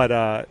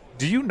 But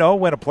do you know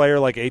when a player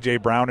like A.J.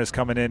 Brown is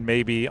coming in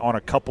maybe on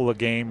a couple of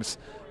games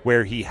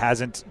where he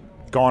hasn't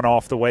gone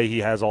off the way he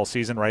has all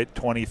season, right?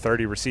 20,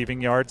 30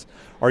 receiving yards.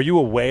 Are you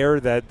aware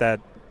that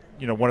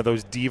one of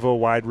those diva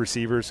wide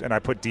receivers, and I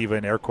put diva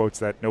in air quotes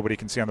that nobody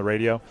can see on the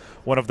radio,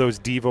 one of those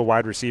diva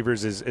wide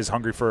receivers is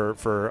hungry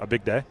for a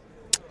big day?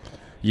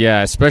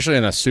 Yeah, especially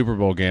in a Super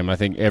Bowl game. I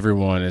think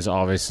everyone is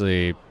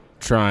obviously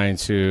trying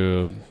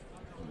to,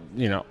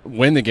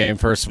 win the game,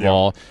 first of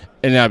all.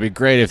 And that would be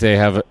great if they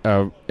have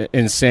an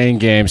insane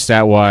game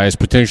stat-wise,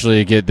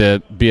 potentially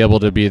be able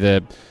to be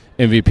the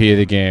MVP of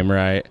the game,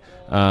 right?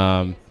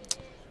 And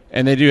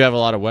they do have a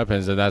lot of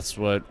weapons, and that's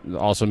what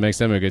also makes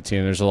them a good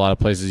team. There's a lot of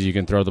places you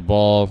can throw the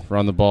ball,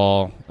 run the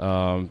ball.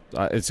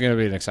 It's going to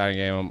be an exciting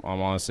game.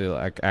 I'm honestly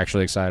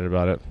actually excited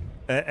about it.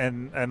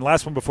 And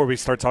last one before we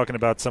start talking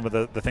about some of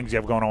the things you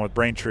have going on with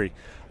Braintree.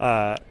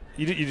 I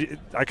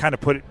kind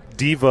of put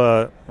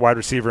diva wide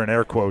receiver in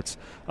air quotes.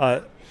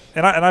 And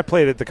I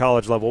played at the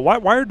college level. Why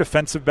are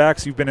defensive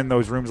backs, you've been in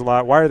those rooms a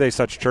lot, why are they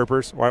such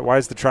chirpers? Why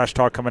is the trash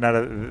talk coming out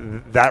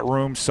of that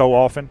room so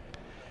often?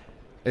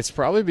 It's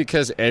probably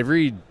because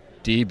every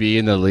DB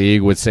in the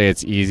league would say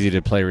it's easy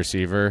to play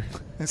receiver.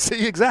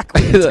 See,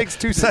 exactly. It takes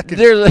 2 seconds.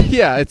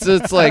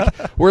 It's like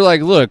we're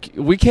like, look,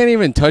 we can't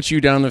even touch you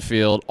down the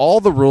field.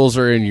 All the rules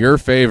are in your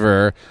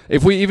favor.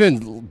 If we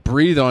even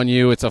breathe on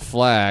you, it's a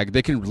flag.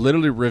 They can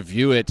literally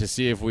review it to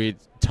see if we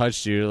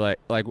touched you.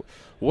 Like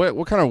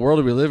what kind of world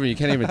do we live in? You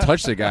can't even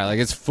touch the guy. Like,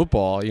 it's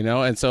football,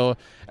 And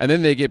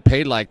then they get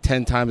paid like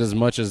 10 times as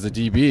much as the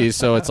DBs.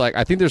 So it's like,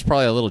 I think there's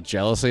probably a little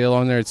jealousy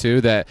along there too,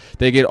 that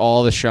they get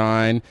all the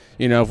shine.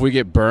 If we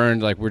get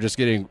burned, like we're just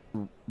getting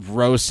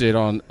roasted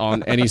on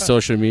any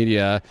social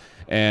media,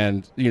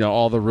 and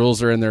all the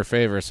rules are in their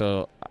favor.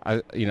 So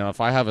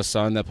if I have a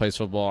son that plays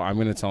football, I'm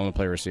going to tell him to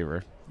play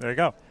receiver. There you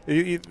go.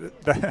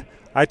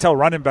 I tell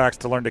running backs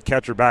to learn to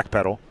catch or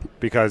backpedal,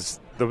 because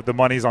the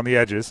money's on the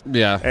edges.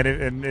 Yeah.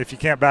 And if you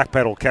can't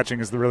backpedal, catching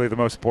is really the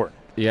most important.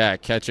 Yeah,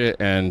 catch it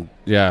and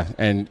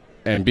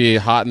be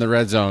hot in the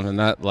red zone, and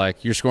that,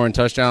 like, you're scoring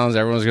touchdowns,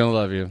 everyone's going to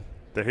love you.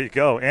 There you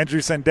go. Andrew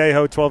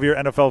Sendejo, 12-year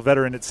NFL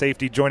veteran at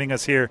safety, joining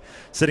us here,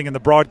 sitting in the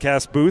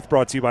broadcast booth,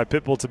 brought to you by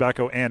Pitbull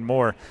Tobacco and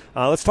more.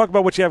 Let's talk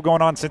about what you have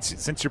going on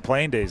since your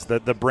playing days.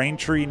 The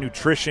Braintree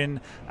nutrition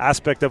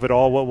aspect of it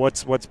all.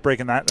 What's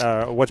breaking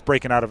that? What's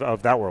breaking out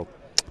of that world?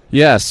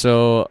 Yeah.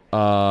 So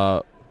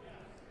a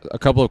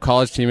couple of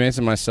college teammates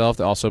and myself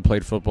that also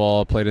played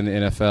football, played in the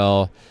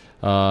NFL.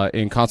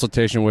 In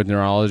consultation with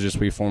neurologists,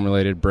 we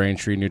formulated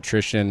Braintree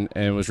Nutrition,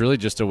 and it was really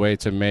just a way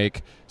to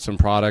make some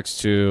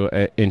products to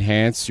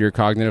enhance your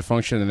cognitive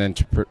function and then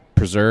to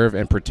preserve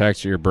and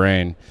protect your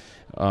brain.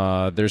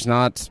 There's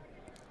not,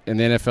 in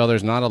the NFL,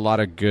 there's not a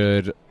lot of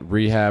good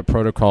rehab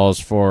protocols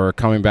for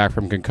coming back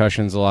from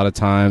concussions. A lot of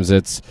times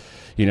it's,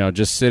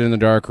 just sit in the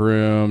dark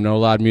room, no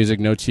loud music,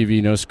 no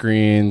TV, no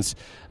screens,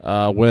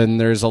 when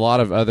there's a lot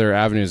of other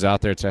avenues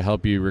out there to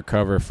help you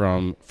recover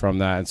from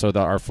that. And so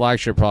our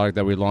flagship product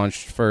that we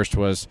launched first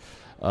was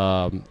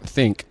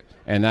Think,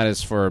 and that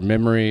is for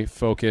memory,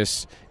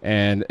 focus,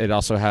 and it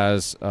also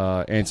has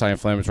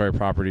anti-inflammatory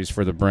properties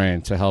for the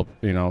brain to help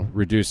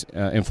reduce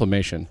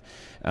inflammation.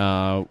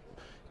 And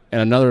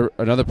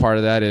another part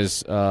of that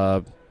is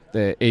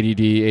the ADD,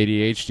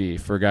 ADHD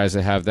for guys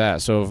that have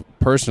that. So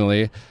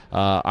personally,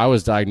 I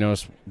was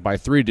diagnosed by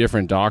 3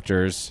 different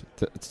doctors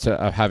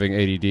of having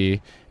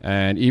ADD,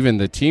 and even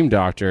the team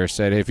doctor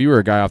said, hey, if you were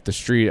a guy off the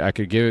street, I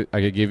could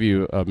give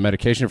you a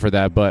medication for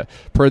that, but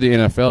per the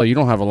NFL, you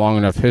don't have a long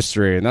enough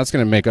history, and that's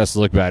going to make us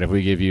look bad if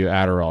we give you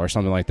Adderall or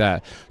something like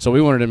that. So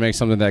we wanted to make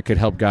something that could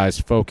help guys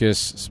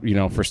focus,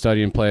 for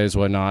studying plays,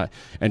 whatnot,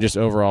 and just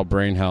overall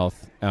brain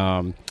health.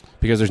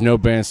 Because there's no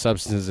banned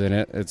substances in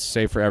it. It's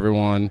safe for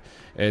everyone.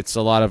 It's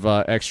a lot of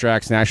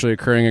extracts, naturally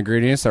occurring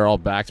ingredients that are all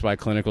backed by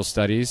clinical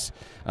studies.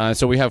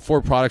 So we have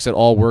 4 products that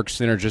all work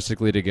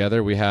synergistically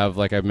together. We have,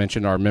 like I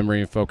mentioned, our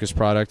Memory and Focus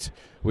product.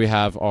 We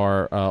have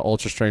our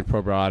Ultra Strength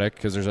Probiotic,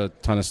 because there's a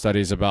ton of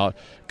studies about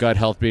gut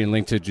health being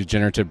linked to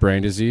degenerative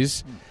brain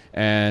disease.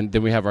 And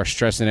then we have our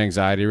Stress and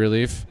Anxiety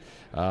Relief,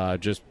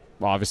 just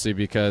obviously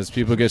because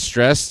people get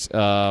stressed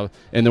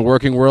in the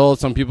working world.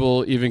 Some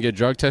people even get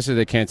drug tested.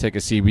 They can't take a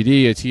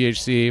CBD, a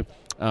THC,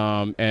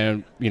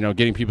 and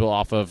getting people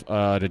off of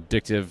an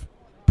addictive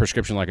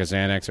prescription like a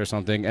Xanax or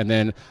something. And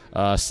then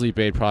sleep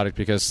aid product,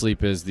 because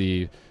sleep is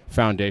the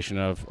foundation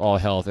of all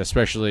health,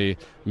 especially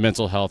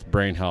mental health,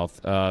 brain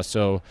health.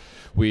 So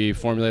we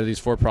formulated these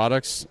 4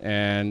 products,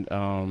 and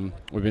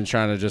we've been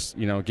trying to just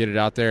get it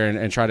out there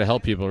and try to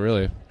help people,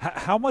 really.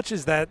 How much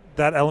is that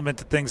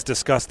element of things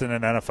discussed in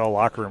an NFL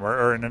locker room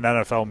or in an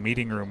NFL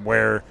meeting room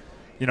where,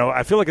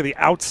 I feel like in the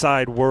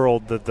outside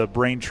world, the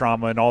brain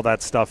trauma and all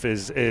that stuff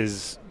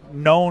is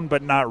known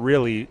but not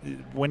really.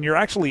 When you're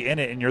actually in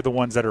it and you're the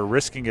ones that are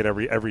risking it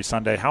every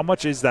Sunday, how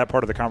much is that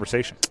part of the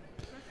conversation?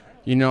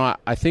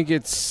 I think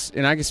it's,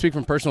 and I can speak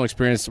from personal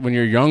experience, when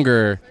you're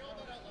younger,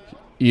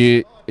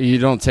 you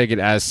don't take it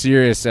as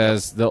serious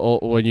as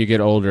when you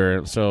get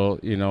older. So,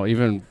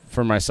 even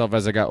for myself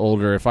as I got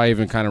older, if I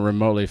even kind of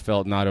remotely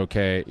felt not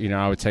okay,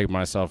 I would take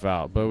myself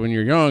out. But when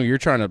you're young, you're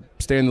trying to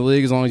stay in the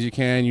league as long as you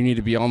can. You need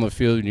to be on the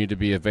field. You need to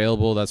be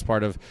available. That's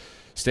part of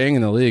staying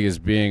in the league, is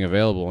being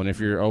available. And if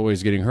you're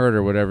always getting hurt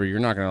or whatever, you're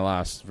not going to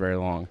last very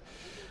long.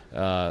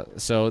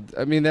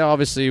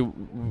 Obviously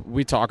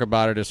we talk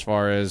about it as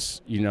far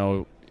as,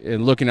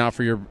 and looking out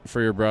for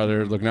your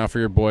brother, looking out for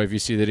your boy. If you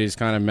see that he's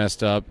kind of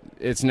messed up,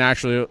 it's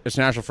natural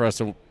for us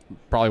to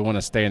probably want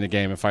to stay in the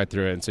game and fight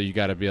through it. And so you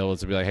got to be able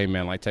to be like, hey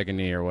man, take a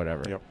knee or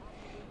whatever. Yep.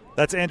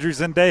 That's Andrew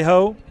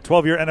Zendejo,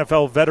 12-year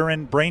NFL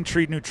veteran.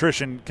 Braintree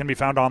Nutrition can be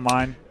found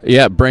online.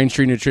 Yeah,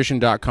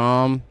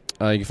 BraintreeNutrition.com.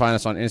 You can find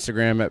us on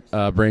Instagram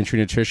at Braintree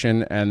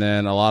Nutrition, and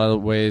then a lot of the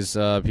ways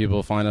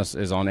people find us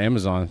is on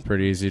Amazon.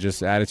 Pretty easy.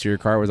 Just add it to your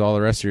cart with all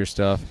the rest of your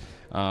stuff.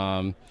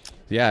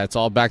 It's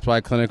all backed by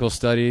clinical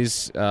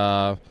studies.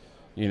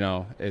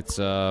 It's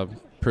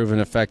proven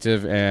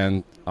effective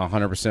and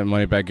 100%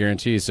 money-back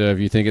guarantee. So if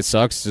you think it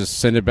sucks, just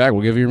send it back.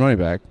 We'll give you your money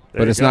back.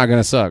 But it's not going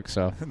to suck.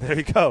 So there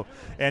you go.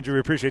 Andrew, we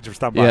appreciate you for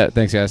stopping by. Yeah,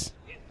 thanks, guys.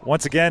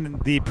 Once again,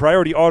 the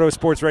Priority Auto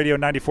Sports Radio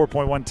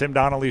 94.1 Tim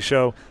Donnelly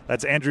Show.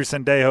 That's Andrew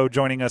Zendejo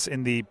joining us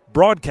in the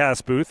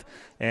broadcast booth.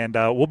 And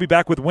we'll be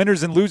back with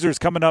winners and losers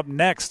coming up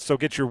next. So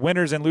get your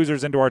winners and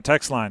losers into our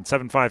text line,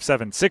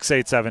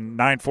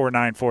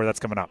 757-687-9494.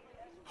 That's coming up.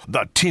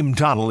 The Tim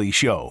Donnelly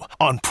Show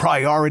on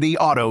Priority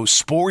Auto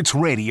Sports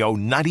Radio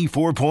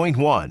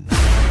 94.1.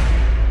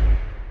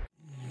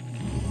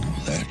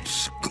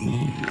 That's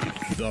good.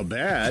 The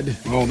bad.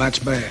 Oh, that's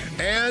bad.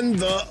 And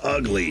the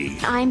ugly.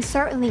 I'm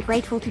certainly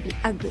grateful to be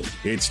ugly.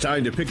 It's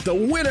time to pick the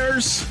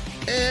winners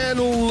and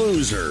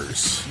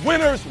losers.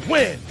 Winners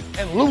win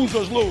and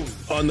losers lose.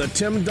 On the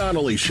Tim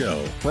Donnelly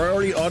Show,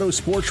 Priority Auto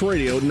Sports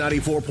Radio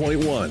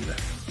 94.1.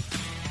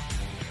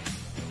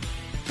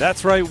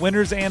 That's right,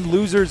 winners and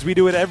losers. We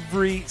do it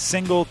every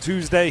single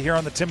Tuesday here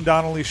on the Tim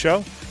Donnelly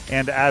Show.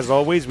 And as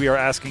always, we are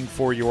asking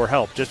for your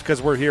help. Just because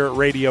we're here at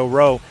Radio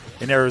Row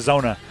in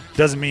Arizona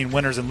doesn't mean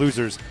winners and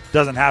losers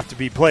doesn't have to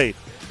be played.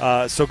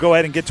 So go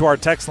ahead and get to our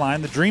text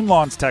line, the Dream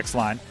Lawns text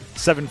line,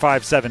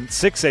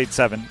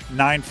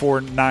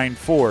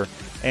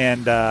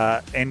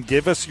 757-687-9494, and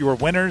give us your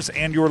winners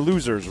and your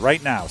losers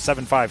right now,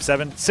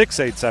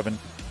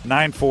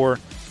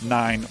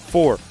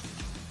 757-687-9494.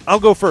 I'll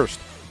go first.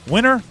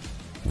 Winner,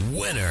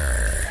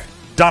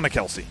 Donna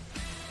Kelsey.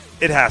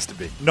 It has to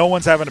be. No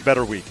one's having a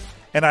better week.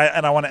 And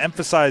I want to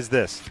emphasize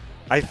this.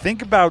 I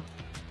think about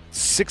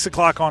 6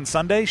 o'clock on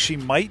Sunday, she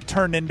might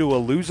turn into a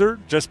loser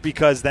just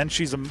because then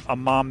she's a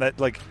mom that,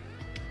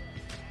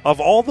 of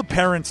all the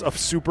parents of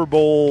Super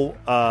Bowl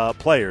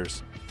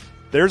players,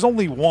 there's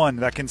only one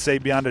that can say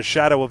beyond a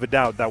shadow of a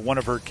doubt that one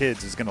of her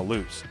kids is going to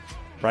lose,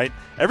 right?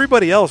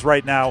 Everybody else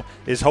right now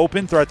is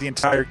hoping throughout the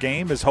entire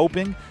game, is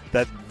hoping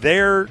that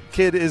their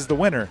kid is the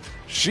winner.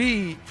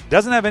 She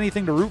doesn't have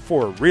anything to root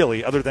for,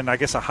 really, other than, I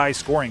guess, a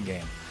high-scoring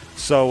game.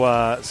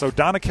 So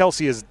Donna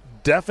Kelsey is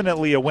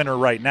definitely a winner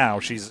right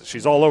now.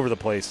 She's all over the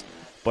place,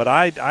 but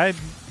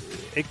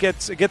it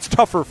gets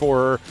tougher for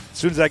her as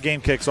soon as that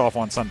game kicks off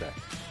on Sunday.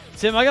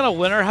 Tim, I got a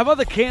winner. How about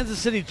the Kansas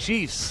City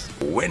Chiefs?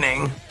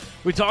 Winning.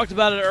 We talked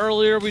about it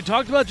earlier. We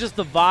talked about just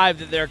the vibe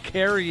that they're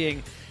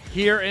carrying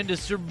here into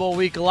Super Bowl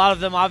week. A lot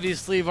of them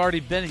obviously have already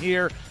been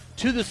here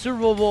to the Super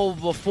Bowl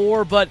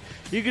before, but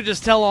you could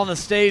just tell on the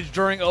stage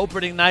during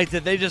opening night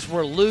that they just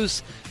were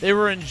loose. They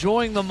were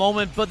enjoying the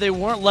moment, but they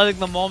weren't letting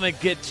the moment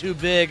get too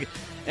big.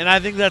 And I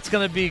think that's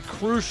going to be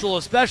crucial,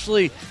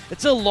 especially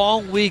it's a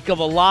long week of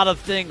a lot of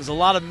things, a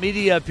lot of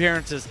media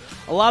appearances,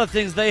 a lot of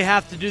things they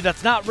have to do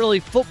that's not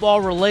really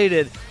football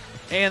related.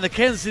 And the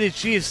Kansas City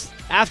Chiefs,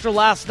 after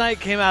last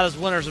night, came out as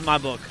winners in my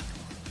book.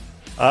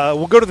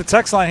 We'll go to the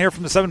text line here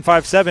from the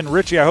 757.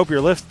 Richie, I hope you're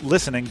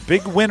listening.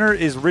 Big winner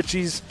is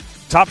Richie's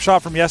top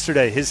shot from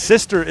yesterday. His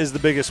sister is the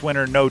biggest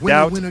winner, no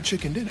doubt. Winner,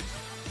 chicken dinner.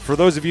 For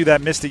those of you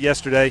that missed it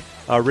yesterday,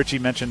 Richie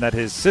mentioned that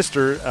his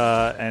sister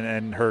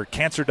and her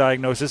cancer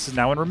diagnosis is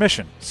now in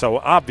remission. So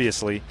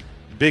obviously,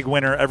 big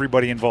winner,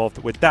 everybody involved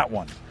with that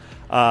one.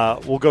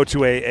 We'll go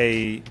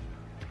to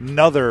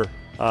another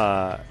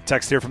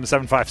text here from the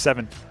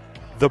 757.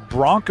 The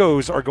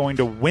Broncos are going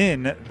to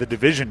win the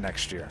division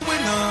next year.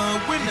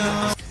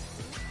 Winner.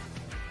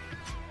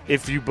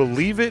 If you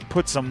believe it,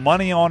 put some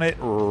money on it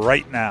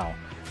right now.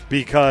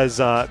 Because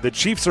the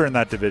Chiefs are in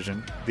that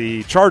division,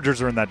 the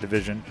Chargers are in that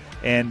division,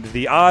 and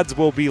the odds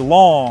will be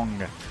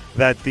long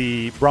that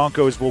the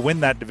Broncos will win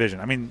that division.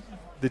 I mean,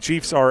 the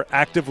Chiefs are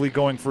actively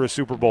going for a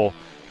Super Bowl,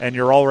 and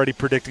you're already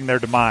predicting their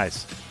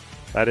demise.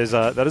 That is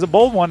a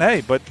bold one,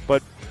 hey, but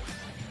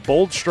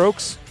bold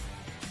strokes.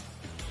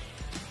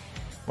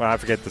 Well, I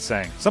forget the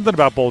saying. Something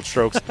about bold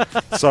strokes.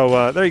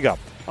 So there you go.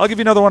 I'll give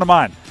you another one of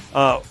mine.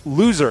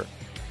 Loser.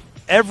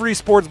 Every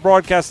sports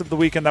broadcast of the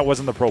weekend that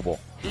wasn't the Pro Bowl.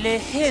 Le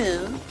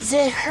who,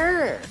 the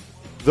her.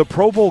 The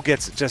Pro Bowl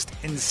gets just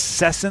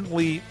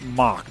incessantly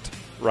mocked,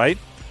 right?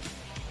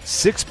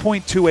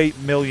 6.28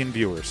 million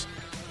viewers.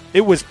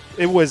 It was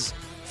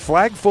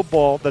flag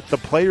football that the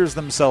players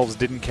themselves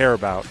didn't care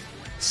about.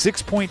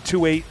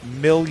 6.28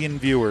 million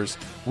viewers,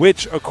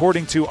 which,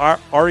 according to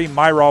Ari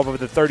Meirov of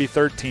the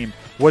 33rd team,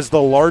 was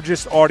the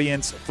largest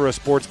audience for a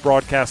sports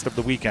broadcast of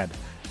the weekend.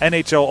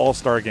 NHL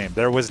All-Star Game.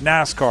 There was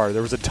NASCAR.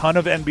 There was a ton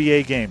of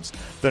NBA games.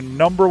 The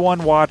number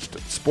one watched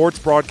sports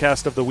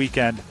broadcast of the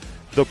weekend,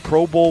 the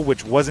Pro Bowl,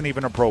 which wasn't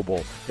even a Pro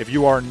Bowl. If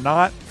you are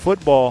not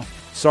football,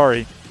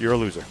 sorry, you're a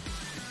loser.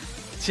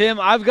 Tim,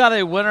 I've got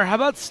a winner. How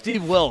about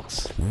Steve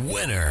Wilkes?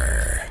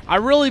 Winner. I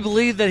really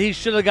believe that he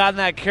should have gotten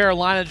that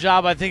Carolina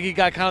job. I think he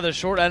got kind of the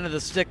short end of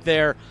the stick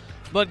there.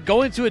 But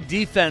going to a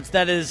defense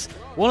that is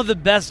one of the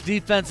best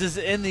defenses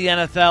in the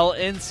NFL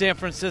in San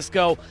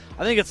Francisco,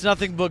 I think it's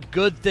nothing but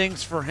good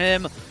things for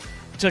him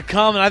to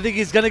come. And I think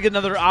he's going to get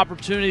another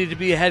opportunity to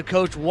be a head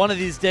coach one of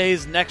these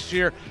days next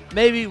year.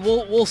 Maybe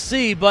we'll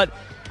see. But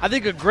I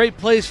think a great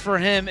place for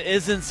him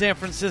is in San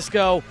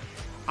Francisco.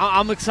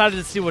 I'm excited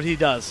to see what he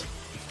does.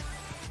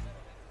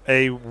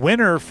 A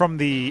winner from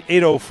the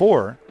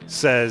 804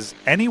 says,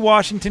 any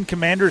Washington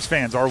Commanders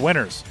fans are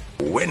winners.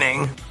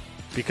 Winning.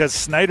 Because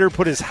Snyder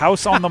put his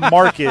house on the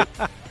market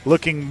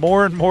looking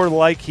more and more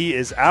like he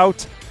is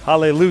out.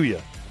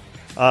 Hallelujah.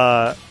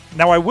 Now,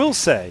 I will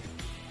say,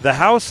 the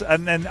house,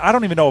 and I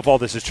don't even know if all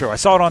this is true. I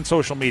saw it on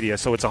social media,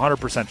 so it's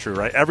 100% true,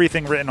 right?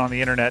 Everything written on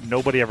the internet,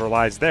 nobody ever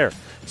lies there.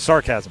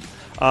 Sarcasm.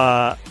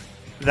 The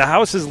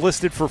house is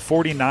listed for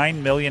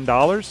 $49 million,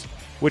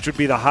 which would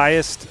be the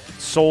highest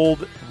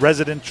sold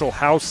residential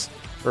house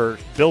or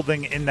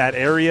building in that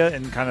area,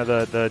 in kind of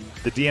the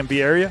DMV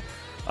area.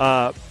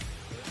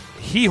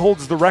 He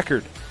holds the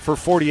record for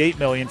 $48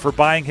 million for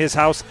buying his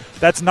house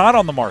that's not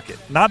on the market.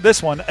 Not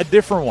this one, a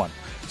different one.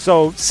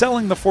 So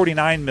selling the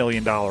 $49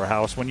 million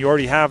house when you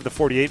already have the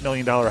 $48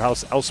 million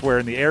house elsewhere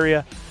in the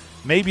area,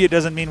 maybe it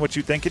doesn't mean what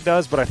you think it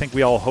does, but I think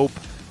we all hope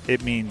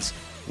it means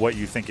what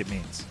you think it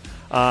means.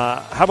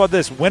 How about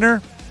this?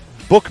 Winner,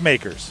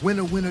 bookmakers.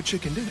 Winner, winner,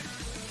 chicken dinner.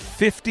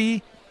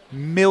 50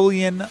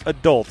 million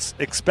adults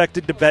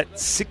expected to bet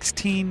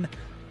 $16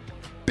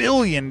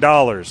 billion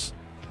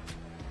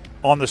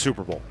on the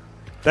Super Bowl.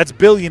 That's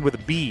billion with a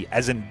B,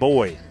 as in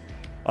boy.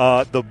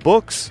 The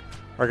books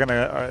are going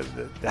to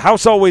the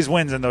house always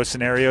wins in those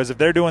scenarios. If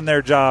they're doing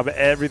their job,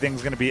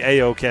 everything's going to be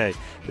A-OK.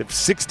 If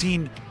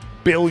 $16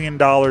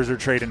 billion are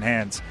trading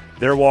hands,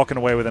 they're walking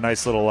away with a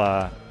nice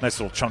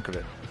little chunk of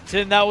it.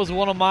 Tim, that was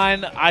one of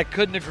mine. I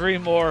couldn't agree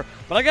more.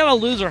 But I got a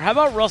loser. How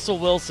about Russell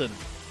Wilson?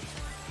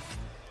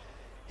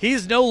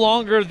 He's no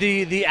longer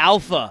the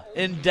alpha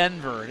in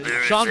Denver.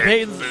 Sean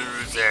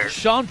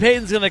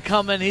Payton's going to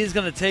come in. He's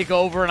going to take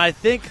over. And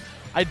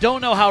I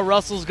don't know how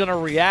Russell's going to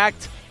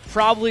react.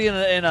 Probably he's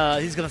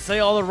going to say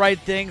all the right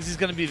things. He's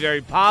going to be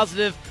very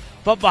positive.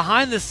 But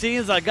behind the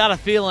scenes, I got a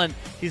feeling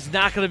he's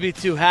not going to be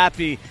too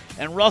happy.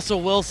 And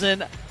Russell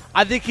Wilson,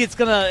 I think it's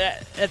going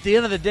to, at the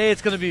end of the day,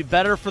 it's going to be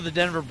better for the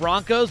Denver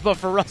Broncos. But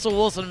for Russell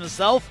Wilson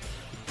himself,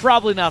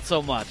 probably not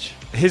so much.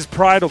 His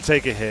pride will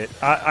take a hit.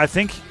 I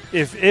think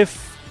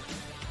if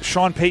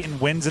Sean Payton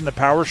wins in the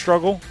power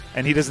struggle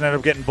and he doesn't end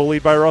up getting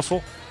bullied by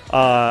Russell,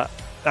 I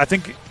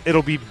think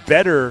it'll be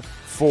better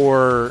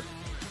for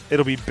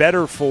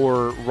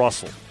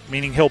Russell,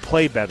 meaning he'll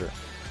play better.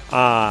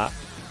 I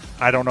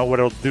don't know what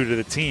it'll do to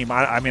the team.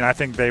 I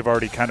think they've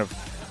already kind of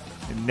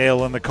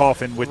nailed in the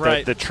coffin with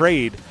the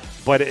trade,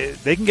 but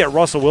they can get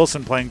Russell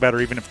Wilson playing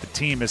better even if the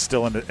team is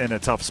still in a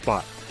tough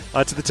spot.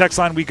 To the text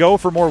line we go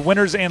for more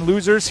winners and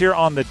losers here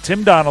on the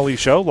Tim Donnelly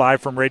Show,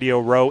 live from Radio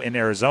Row in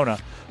Arizona.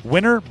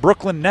 Winner,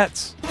 Brooklyn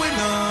Nets.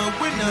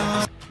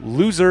 Winner.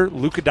 Loser,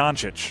 Luka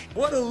Doncic.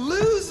 What a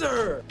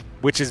loser!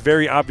 Which is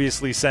very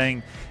obviously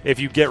saying if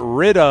you get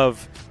rid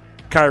of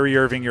Kyrie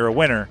Irving, you're a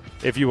winner.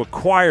 If you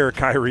acquire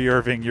Kyrie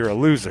Irving, you're a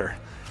loser.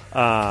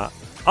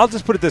 I'll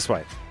just put it this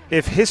way.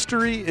 If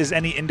history is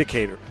any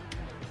indicator,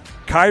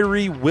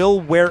 Kyrie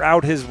will wear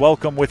out his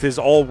welcome with his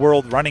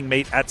all-world running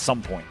mate at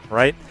some point,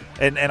 right?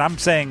 And I'm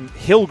saying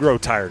he'll grow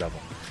tired of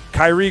him.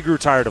 Kyrie grew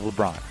tired of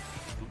LeBron.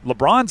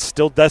 LeBron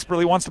still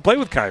desperately wants to play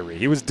with Kyrie.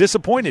 He was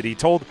disappointed. He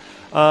told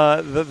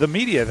the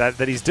media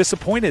that he's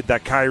disappointed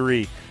that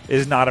Kyrie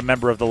is not a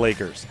member of the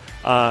Lakers.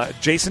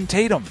 Jason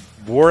Tatum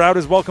wore out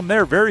his welcome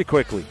there very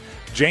quickly.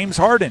 James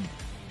Harden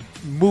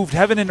moved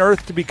heaven and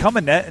earth to become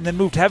a Net and then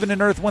moved heaven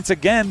and earth once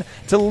again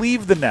to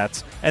leave the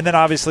Nets. And then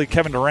obviously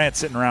Kevin Durant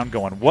sitting around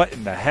going, what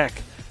in the heck,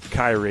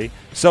 Kyrie?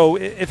 So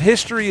if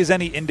history is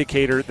any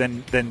indicator,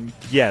 then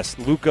yes,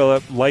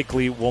 Luka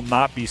likely will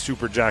not be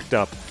super jacked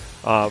up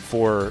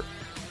for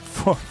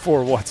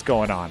what's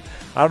going on.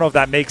 I don't know if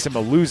that makes him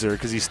a loser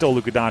because he's still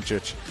Luka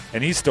Doncic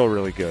and he's still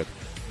really good.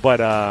 But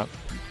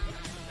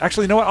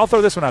actually, you know what? I'll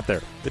throw this one out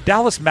there. The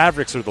Dallas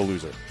Mavericks are the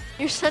loser.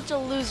 You're such a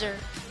loser.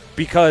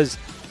 Because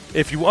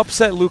if you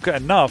upset Luka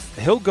enough,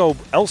 he'll go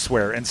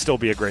elsewhere and still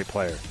be a great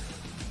player.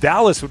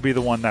 Dallas would be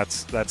the one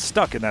that's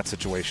stuck in that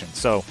situation.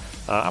 So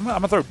I'm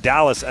going to throw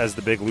Dallas as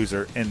the big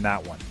loser in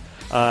that one.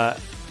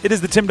 It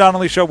is the Tim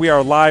Donnelly Show. We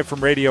are live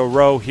from Radio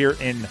Row here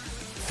in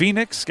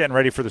Phoenix, getting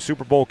ready for the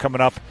Super Bowl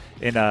coming up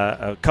in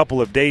a couple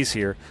of days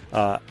here.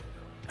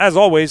 As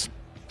always,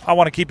 I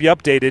want to keep you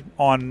updated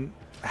on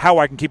how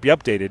I can keep you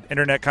updated.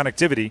 Internet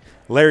connectivity,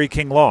 Larry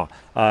King Law.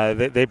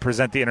 They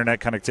present the internet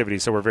connectivity,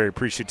 so we're very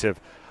appreciative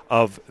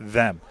of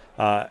them.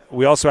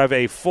 We also have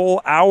a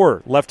full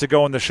hour left to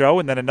go in the show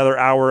and then another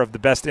hour of the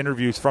best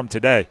interviews from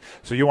today.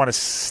 So you want to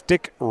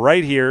stick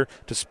right here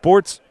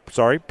to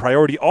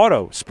Priority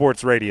Auto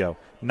Sports Radio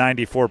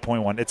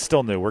 94.1. It's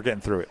still new. We're getting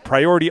through it.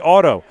 Priority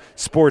Auto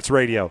Sports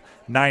Radio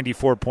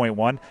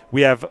 94.1.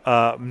 We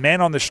have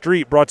Man on the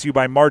Street brought to you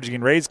by Margie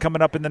and Ray's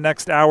coming up in the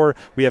next hour.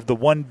 We have the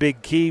One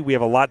Big Key. We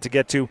have a lot to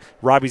get to.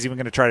 Robbie's even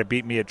going to try to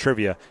beat me at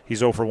trivia. He's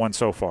 0 for 1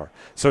 so far.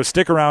 So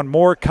stick around.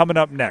 More coming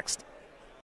up next.